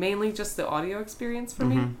 Mainly just the audio experience for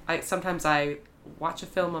me. Sometimes I watch a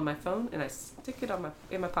film on my phone and I stick it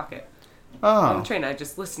in my pocket. On the Oh, train, I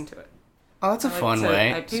just listen to it. that's a I like fun to-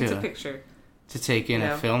 way I paint a to picture. to take in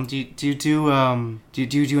No. a film. Do you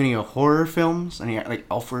do any horror films? Any like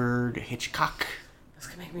Alfred Hitchcock? This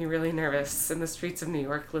could make me really nervous in the streets of New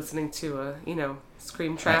York listening to a,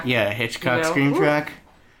 scream track. Yeah, Hitchcock You know? scream Ooh. track.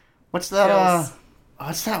 What's that? Chills.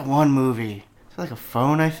 What's that one movie? It's like a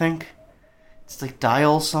phone, I think. It's like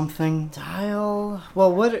Dial something. Dial.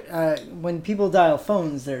 Well, when people dial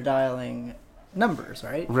phones, they're dialing numbers,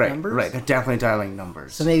 right? Right, Numbers? right. They're definitely dialing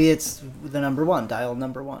numbers. So maybe it's the number one. Dial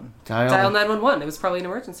number one. Dial 911. It was probably an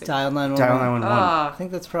emergency. Dial 911. Dial 911. I Ah,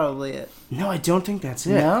 think that's probably it. No, I don't think that's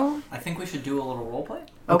it. No? I think we should do a little role play.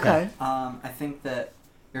 Okay. I think that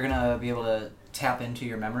you're gonna be able to tap into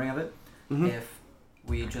your memory of it if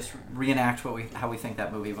we just reenact how we think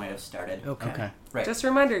that movie might have started. Okay. Right. just a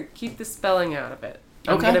reminder, keep the spelling out of it.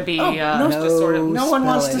 I'm Okay. gonna be Oh, just sort of. No one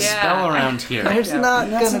wants to spelling. spell Yeah. around here. There's Yeah. not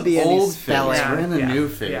That's going to an be any old phase. spelling. Yeah. We're in the Yeah. new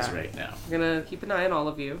phase Yeah. right now. I'm gonna keep an eye on all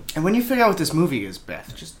of you. And when you figure out what this movie is,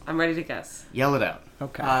 Beth, just I'm ready to guess. yell it out.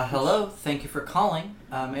 Okay. Hello. Thank you for calling.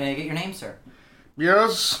 May I get your name, sir?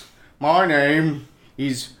 Yes, my name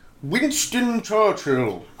is Winston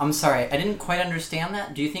Churchill. I'm sorry, I didn't quite understand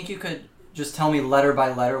that. Do you think you could just tell me letter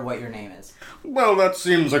by letter what your name is? Well, that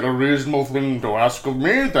seems like a reasonable thing to ask of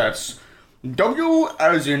me. That's W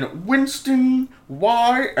as in Winston,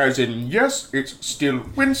 Y as in yes, it's still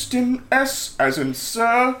Winston, S as in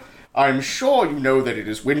sir. I'm sure you know that it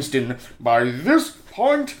is Winston by this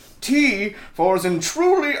point. T for as in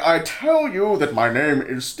truly I tell you that my name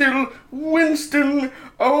is still Winston.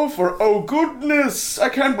 O for oh goodness, I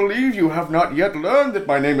can't believe you have not yet learned that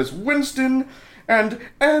my name is Winston. And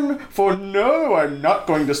N for no, I'm not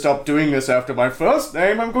going to stop doing this after my first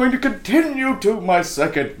name. I'm going to continue to my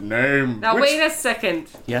second name. Now wait a second.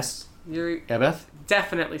 Yes? You're Yeah, Beth?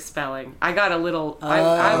 definitely spelling. I got a little. Oh,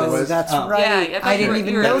 I was. that's oh. right. Yeah, I thought I you didn't were-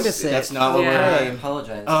 even you were- notice it. That's not what Yeah. I we're...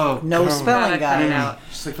 apologize. Oh, No come spelling Gotta cut it guide. out.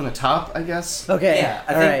 Just like from the top, I guess? Okay. Yeah,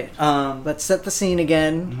 I all think. right. Let's set the scene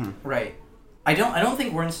again. Right. I don't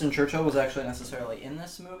think Winston Churchill was actually necessarily in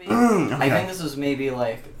this movie. okay. I think this was maybe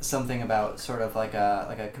like something about sort of like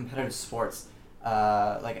a competitive sports,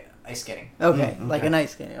 like ice skating. Okay, Mhm, like okay. an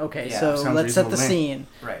ice skating. Okay, Yeah, so sounds let's set the reasonable to me. scene.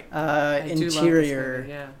 Right. I do love this Interior. movie,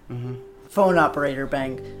 Yeah. Mm-hmm. Phone operator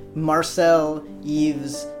bank. Marcel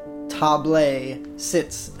Yves Tablet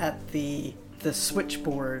sits at the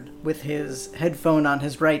switchboard with his headphone on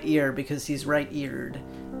his right ear because he's right-eared,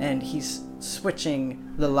 and he's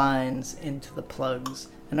switching the lines into the plugs.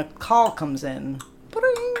 And a call comes in.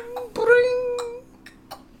 Bring, bring.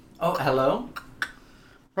 Oh, hello.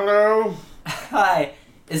 Hello? Hi.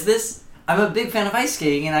 Is this? I'm a big fan of ice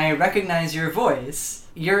skating, and I recognize your voice.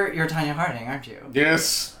 You're Tanya Harding, aren't you?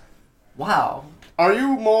 Yes. Wow. Are you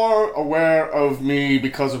more aware of me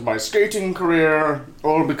because of my skating career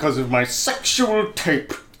or because of my sexual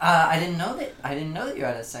tape? I didn't know that you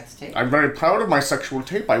had a sex tape. I'm very proud of my sexual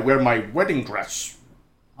tape. I wear my wedding dress.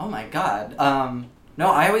 Oh my god.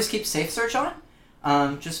 No, I always keep Safe Search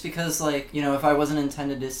on. Just because, like, if I wasn't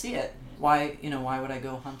intended to see it, why would I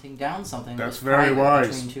go hunting down something That's was very private wise.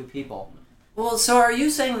 between two people? Well, so are you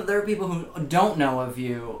saying that there are people who don't know of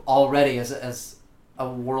you already as a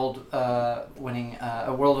world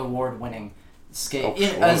award winning skate Oh,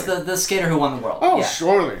 as surely. the skater who won the world? Oh, yeah.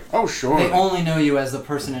 surely. Oh, surely. They only know you as the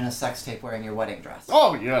person in a sex tape wearing your wedding dress.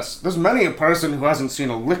 Oh, yes. There's many a person who hasn't seen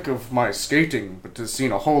a lick of my skating, but has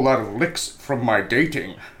seen a whole lot of licks from my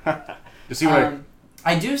dating. You see what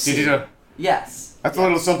I do see. Did you? Yes. That's a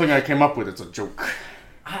little something I came up with. It's a joke.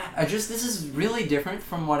 This is really different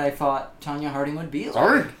from what I thought Tanya Harding would be like.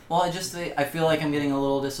 Sorry? Well, I feel like I'm getting a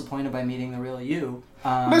little disappointed by meeting the real you.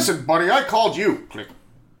 Listen, buddy, I called you. Click.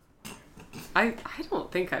 I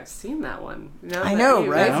don't think I've seen that one. Now I that know,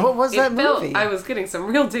 you- right? know? What was It that felt, movie? I was getting some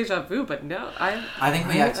real deja vu, but no, I think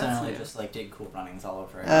we That's accidentally it. just did Cool Runnings all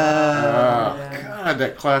over it. God,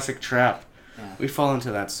 that classic trap. Yeah. We fall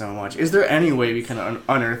into that so much. Is there any way we can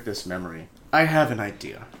unearth this memory? I have an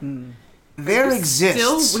idea. There It's exists...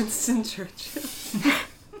 still Winston Churchill.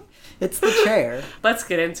 It's the chair. Let's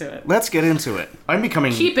get into it. Let's get into it. I'm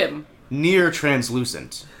becoming Keep him. near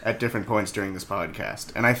translucent at different points during this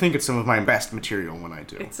podcast, and I think it's some of my best material when I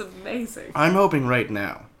do. It's amazing. I'm hoping right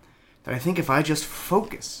now that I think if I just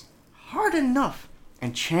focus hard enough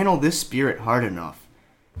and channel this spirit hard enough,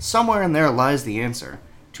 somewhere in there lies the answer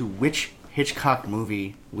to which Hitchcock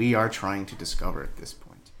movie we are trying to discover at this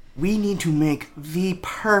point. We need to make the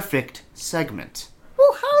perfect segment.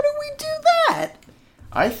 Well, how do we do that?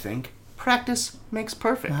 I think practice makes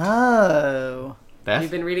perfect. Oh. Beth?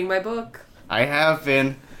 You've been reading my book. I have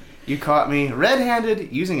been. You caught me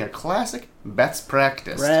red-handed using a classic Beth's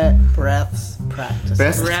practice. Breaths practices.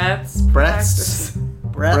 Best Breaths. breaths.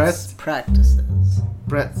 Breaths practices.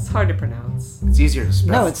 Breath. It's hard to pronounce. It's easier to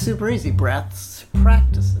spell. No, it's super easy. Breaths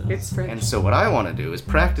practices. It's French. And so what I want to do is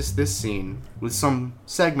practice this scene with some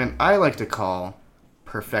segment I like to call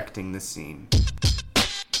perfecting the scene.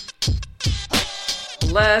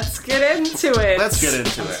 Let's get into it. Let's get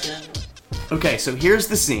into it. Okay, so here's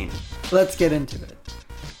the scene. Let's get into it.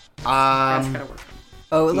 That's gotta work.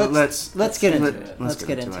 Oh, let's get into let- it. let's Let's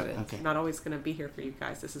get into it. Okay. I'm not always gonna be here for you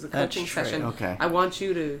guys. This is a That's coaching true. session. Okay. I want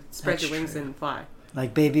you to spread That's your wings true. and fly.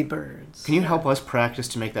 Like baby birds. Can you help us practice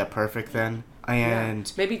to make that perfect then? And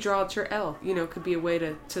Yeah. Maybe draw out your L. You know, could be a way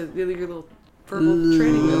to really your little verbal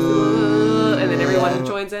training. And then everyone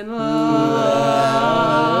joins in.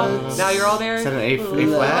 Now you're all there. is that an A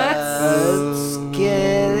flat? Let's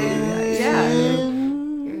get into Yeah.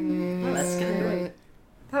 Let's get into it.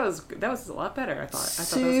 That was a lot better. I thought that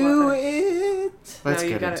was a lot better. it. Let's Now you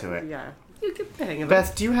get gotta- into it. Yeah, you get the hang of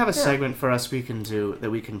Beth, it. do you have a segment for us we can do that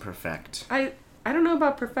we can perfect? I don't know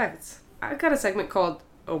about perfect. I've got a segment called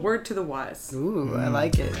 "A Word to the Wise." Ooh, I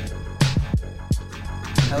like it.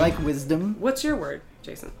 I like wisdom. What's your word,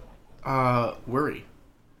 Jason? Worry.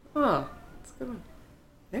 Oh, that's a good one.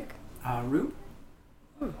 Nick, Root.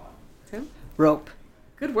 Tim, Rope.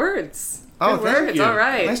 good words. Oh, Good thank words. you. All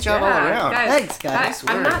right. Nice job all around. Thanks, guys.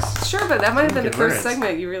 I'm not sure, but that might have been the Good first words.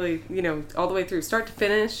 segment. You really, all the way through, start to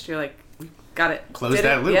finish. You're like, got it. Close Did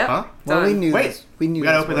that it? loop, Yep. huh? Well, we Done. knew Wait, this. We knew we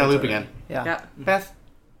gotta those open that words loop already. again. Yeah. Yeah. Beth,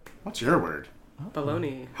 what's your word?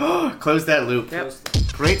 Baloney. Close that loop. Yep.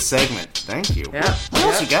 Great segment. Thank you. Yeah. What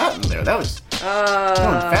else you got in there? That was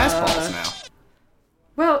throwing fastballs now.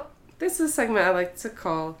 Well, this is a segment I like to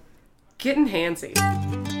call "Getting Handsy."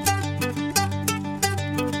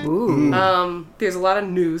 Ooh. There's a lot of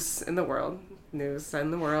news in the world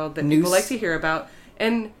that News. people like to hear about,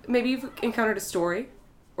 and maybe you've encountered a story,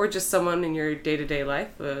 or just someone in your day-to-day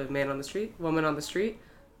life, a man on the street, woman on the street,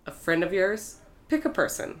 a friend of yours. Pick a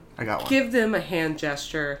person. I got one. Give them a hand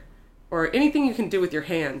gesture, or anything you can do with your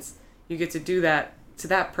hands. You get to do that to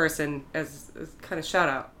that person as a kind of shout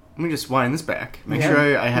out. Let me just wind this back. Make Yeah.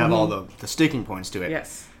 sure I have all the sticking points to it.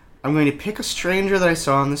 Yes. I'm going to pick a stranger that I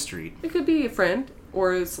saw on the street. It could be a friend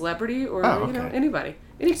or a celebrity or Oh, okay. anybody.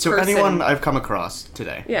 Any So person. anyone I've come across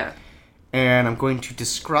today. Yeah. And I'm going to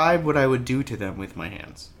describe what I would do to them with my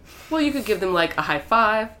hands. Well, you could give them like a high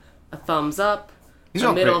five, a thumbs up, These a are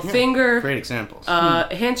all middle great, yeah, finger, great examples.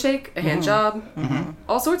 a handshake, a hand job,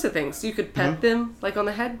 all sorts of things. You could pet them like on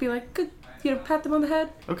the head, be like, good, pat them on the head,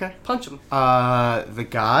 Okay. punch them. The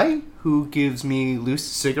guy who gives me loose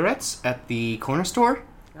cigarettes at the corner store,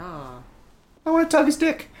 Ah. I want to tug his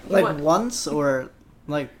dick. Like What? once or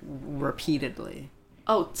like repeatedly?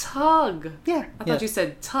 Oh, tug. Yeah. I thought Yeah. you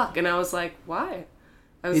said tuck, and I was like, why?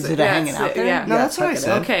 I was Is it a hanging out there? Yeah. No, that's what I tuck it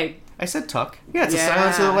said. in. Okay. I said tuck. Yeah, it's Yeah. a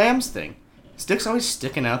Silence of the Lambs thing. His dick's always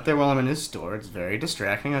sticking out there while I'm in his store. It's very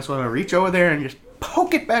distracting. I just want to reach over there and just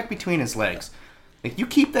poke it back between his legs. Like, you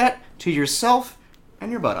keep that to yourself and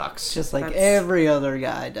your buttocks. Just like That's- every other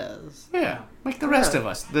guy does. Yeah, like the rest Yeah. of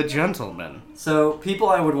us, the gentlemen. So, people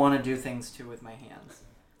I would want to do things to with my hands.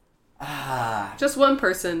 Just one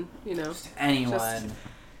person, Anyone.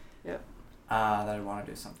 Yeah. That I'd want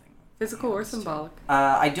to do something. Physical or Hands to. symbolic.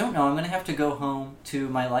 I don't know. I'm going to have to go home to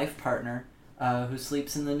my life partner, who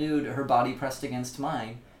sleeps in the nude, her body pressed against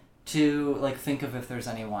mine, to, think of if there's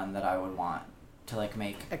anyone that I would want to,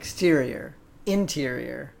 make... Exterior,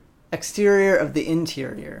 interior, exterior of the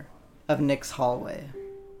interior of Nick's hallway.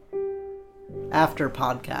 After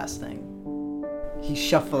podcasting, he's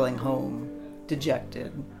shuffling home,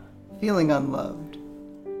 dejected, feeling unloved.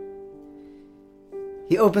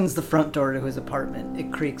 He opens the front door to his apartment.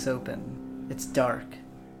 It creaks open. It's dark.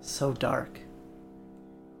 So dark.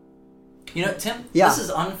 You know, Tim, Yeah. this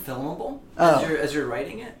is unfilmable Oh. as you're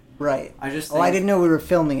writing it. Right. I just Oh, I think- didn't know we were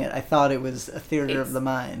filming it. I thought it was a theater of the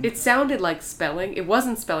mind. It sounded like spelling. It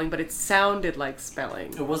wasn't spelling, but it sounded like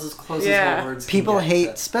spelling. It was as close Yeah. as what words can People get, hate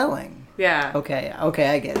but- spelling. Yeah. Okay,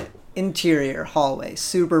 I get it. Interior hallway,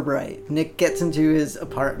 super bright. Nick gets into his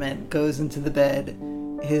apartment, goes into the bed.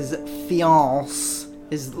 His fiancée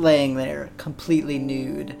is laying there, completely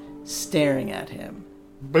nude, staring at him.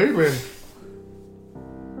 Baby.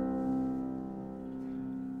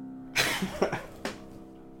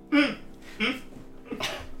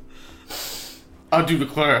 I do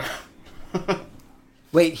declare.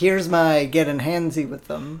 Wait, here's my getting handsy with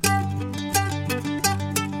them.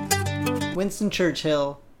 Winston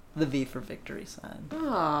Churchill, the V for victory sign.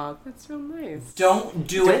 Oh, that's real nice. Don't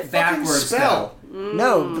do Don't it backwards, spell.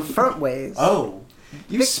 No, the front ways. though. Oh.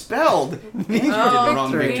 You spelled. V for the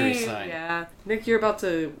wrong victory. victory Me, sign. Yeah. Nick, you're about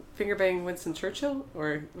to finger bang Winston Churchill?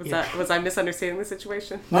 Or was I misunderstanding the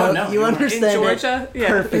situation? Oh, no, you you weren't. understand In it Georgia? Yeah.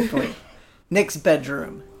 perfectly. Nick's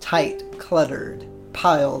bedroom, tight, cluttered,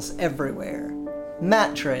 piles everywhere.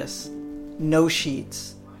 Mattress, no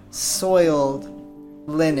sheets, soiled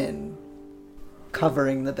linen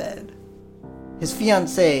covering the bed. His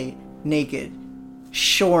fiancée, naked,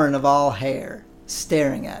 shorn of all hair,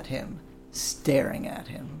 staring at him.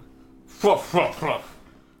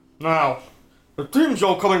 Now, it seems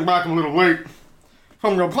you're coming back a little late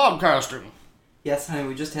from your podcasting. Yes, honey,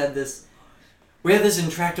 we just had this... We had this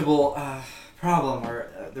intractable problem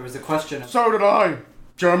where there was a question... So did I.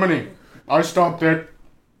 Germany. I stopped it.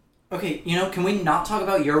 Okay, can we not talk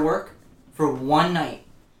about your work for one night?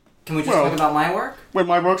 Can we just talk about my work? When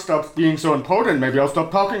my work stops being so important, maybe I'll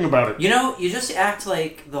stop talking about it. You just act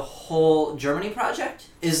like the whole Germany project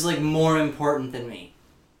is, more important than me.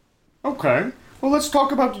 Okay. Well, let's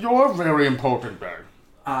talk about your very important day.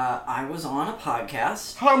 I was on a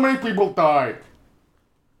podcast. How many people died?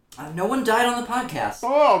 No one died on the podcast.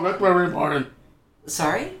 Oh, that's very important.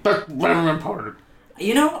 Sorry? That's very important.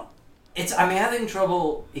 I'm having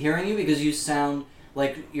trouble hearing you because you sound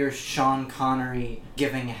like you're Sean Connery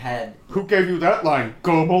giving head. Who gave you that line?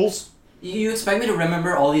 Goebbels? You expect me to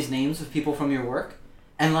remember all these names of people from your work?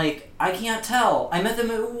 And, I can't tell. I met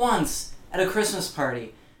them once at a Christmas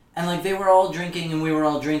party. And, they were all drinking and we were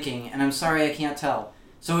all drinking. And I'm sorry I can't tell.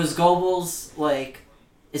 So is Goebbels,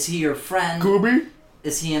 is he your friend? Gooby?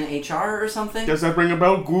 Is he in HR or something? Does that ring a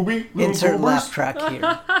bell, Gooby? Insert Goobers? laugh track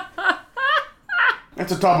here.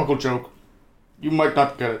 That's a topical joke. You might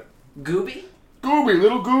not get it. Gooby? Gooby,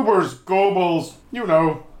 little goobers, Goebbels.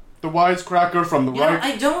 The wisecracker from the right.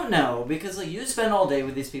 I don't know, because you spend all day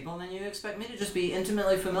with these people and then you expect me to just be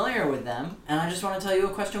intimately familiar with them, and I just want to tell you a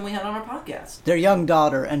question we had on our podcast. Their young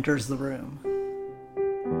daughter enters the room.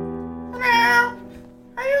 Now,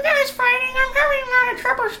 are you guys fighting? I'm having a lot of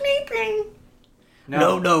trouble sleeping.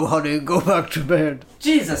 No, honey, go back to bed.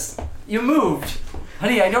 Jesus, you moved.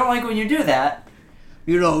 Honey, I don't like when you do that.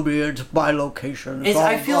 You know me, it's my location.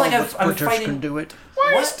 I feel like us I'm British fighting... can do it.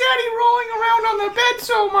 Why is Daddy rolling around on the bed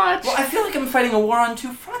so much? Well, I feel like I'm fighting a war on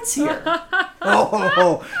two fronts here.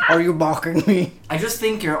 Oh, are you mocking me? I just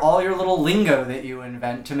think all your little lingo that you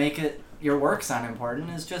invent to make your work sound important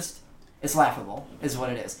is just... It's laughable, is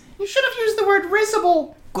what it is. You should have used the word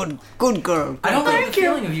risible. Good girl. I don't like Thank the you.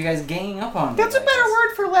 feeling of you guys ganging up on me. That's a like better this.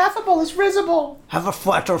 word for laughable is risible. Have a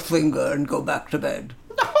flatter finger and go back to bed.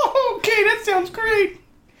 Okay, that sounds great.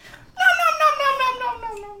 Nom nom nom nom nom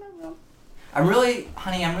nom nom nom nom. I'm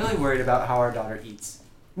really worried about how our daughter eats.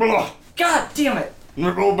 Blah. God damn it! I'm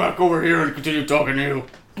gonna go back over here and continue talking to you.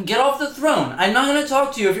 Get off the throne. I'm not gonna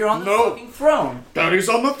talk to you if you're on the No. fucking throne. Daddy's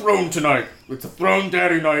on the throne tonight. It's a throne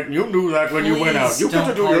daddy night, and you knew that when you went out. Please You get to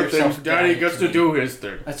don't do call your yourself things. Daddy daddy gets to to me. do his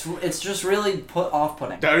thing. It's just really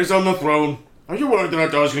off-putting. Daddy's on the throne. Are you worried that our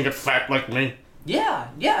dog's gonna get fat like me? Yeah,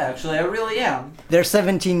 actually, I really am. Their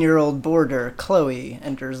 17-year-old boarder, Chloe,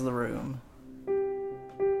 enters the room.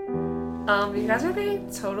 You guys are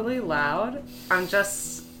being totally loud. I'm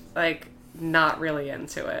just, not really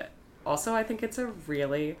into it. Also, I think it's a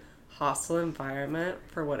really hostile environment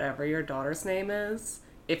for whatever your daughter's name is.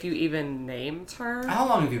 If you even named her. How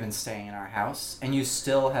long have you been staying in our house, and you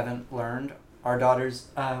still haven't learned our daughter's,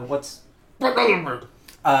 what's... brother's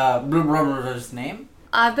name?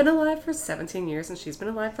 I've been alive for 17 years and she's been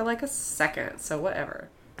alive for a second, so whatever.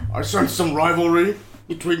 I sense some rivalry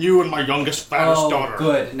between you and my youngest, fattest daughter.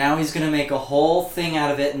 Good. Now he's gonna make a whole thing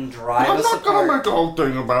out of it and drive I'm us not apart. gonna make a whole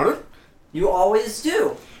thing about it. You always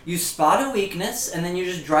do. You spot a weakness, and then you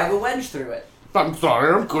just drive a wedge through it. I'm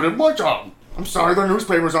sorry, I'm good at my job. I'm sorry the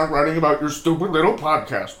newspapers aren't writing about your stupid little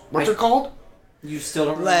podcast. What's it called? You still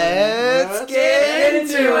don't remember. Let's get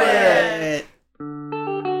into it!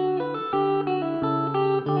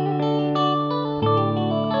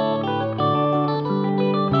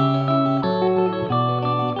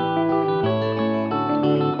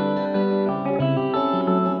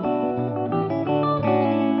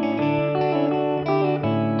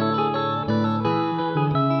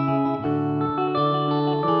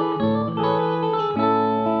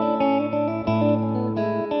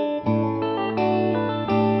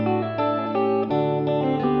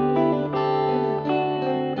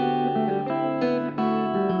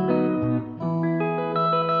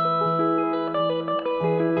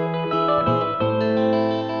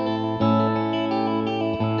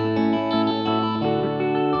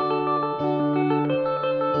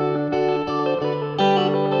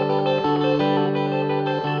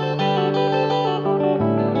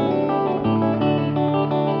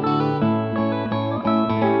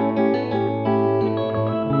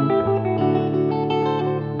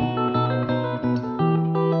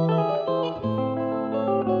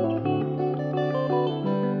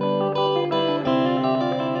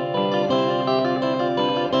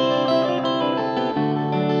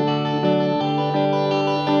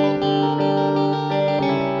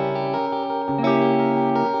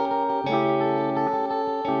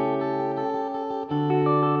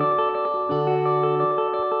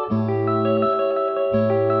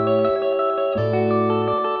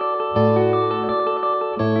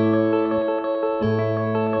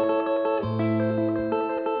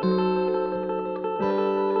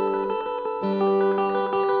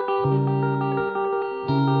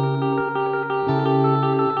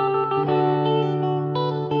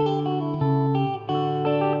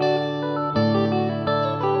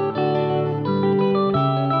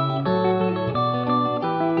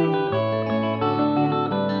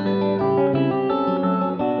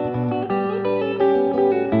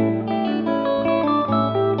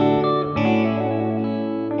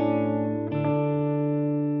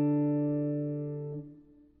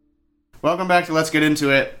 welcome back to Let's Get Into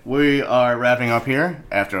It. We are wrapping up here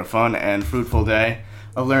after a fun and fruitful day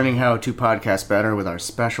of learning how to podcast better with our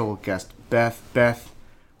special guest, Beth. Beth,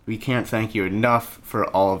 we can't thank you enough for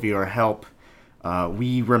all of your help.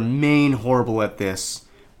 We remain horrible at this,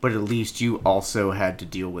 but at least you also had to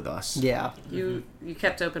deal with us. Yeah. You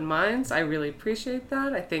kept open minds. I really appreciate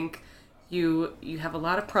that. I think you have a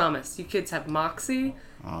lot of promise. You kids have moxie,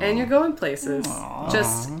 and you're going places.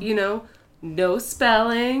 Just, no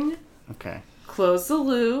spelling. Okay. Close the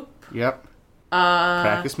loop. Yep.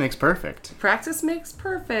 Practice makes perfect. Practice makes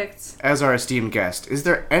perfect. As our esteemed guest, is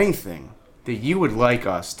there anything that you would like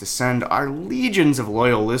us to send our legions of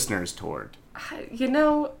loyal listeners toward?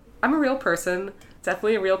 I'm a real person.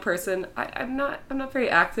 Definitely a real person. I'm not very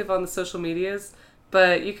active on the social medias,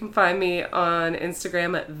 but you can find me on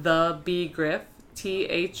Instagram at the BGriff.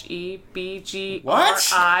 TheBGRIFF. What?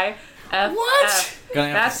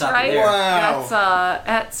 That's right. Wow. That's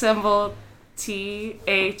at symbol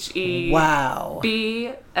THE. Wow.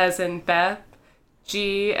 B as in Beth.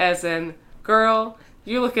 G as in girl.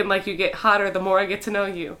 You're looking like you get hotter the more I get to know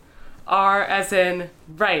you. R as in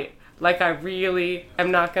right. Like I really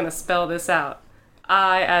am not going to spell this out.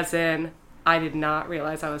 I as in I did not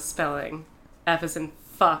realize I was spelling. F as in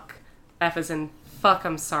fuck. F as in fuck,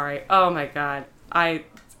 I'm sorry. Oh my god.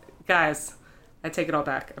 Guys, I take it all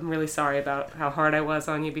back. I'm really sorry about how hard I was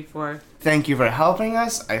on you before. Thank you for helping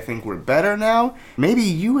us. I think we're better now. Maybe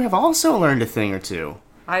you have also learned a thing or two.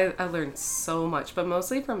 I learned so much, but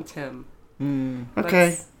mostly from Tim.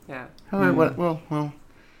 Okay. Yeah. All right, well,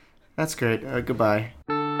 that's great. Goodbye.